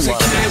 Once was a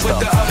kid with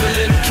the other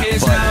little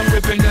kids. Now I'm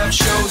ripping up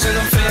shows and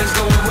them fans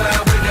going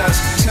wild with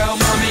us. Tell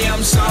mommy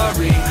I'm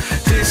sorry,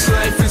 this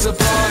life is a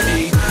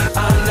party.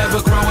 I'm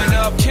never growing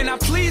up. Can I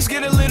please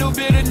get a little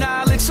bit of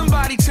knowledge?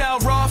 Somebody tell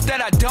Rolf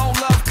that I don't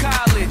love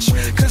college.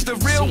 Cause the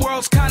real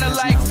world's kinda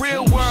like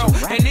real world.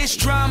 And it's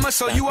drama,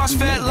 so you are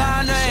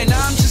Svetlana and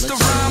I'm just a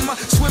rhymer.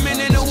 Swimming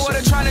in the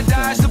water trying to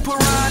dodge the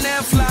piranha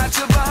and fly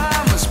to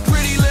Bahamas.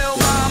 Pretty little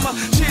mama,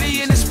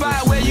 Chitty in the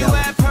spot where you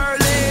at, Pearl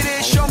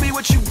Lady. Show me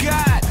what you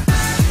got.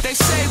 They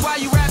say why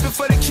you rapping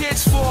for the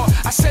kids for?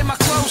 I say my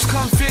clothes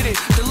come fitted,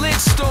 the lint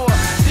store.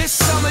 This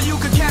summer you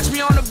could catch me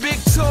on a big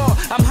tour.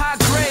 I'm high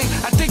grade,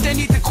 I think they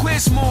need to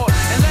quiz more.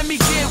 And let me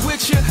get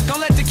with you,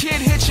 don't let the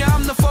kid hit you.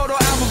 I'm the photo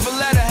album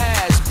Valletta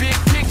has, big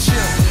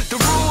picture. The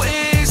rule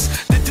is,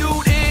 the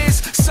dude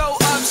is so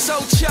up, so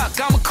Chuck,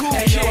 I'm a cool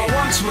kid. Yo, I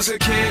once was a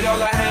kid,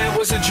 all I had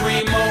was a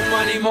dream. More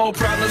money, more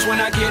problems. When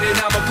I get it,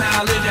 I'ma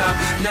pile it up.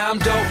 Now I'm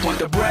dope on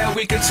the bread,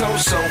 we can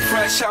toast so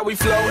fresh. How we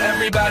flow,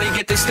 everybody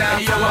get this style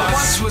from us. I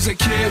once was a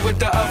kid with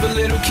the other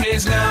little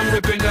kids. Now I'm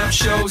ripping up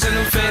shows and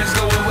them fans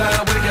going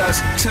wild with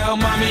us. Tell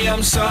mommy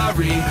I'm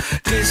sorry,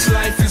 this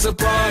life is a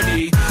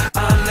party.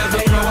 I'm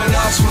never growing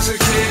up. Was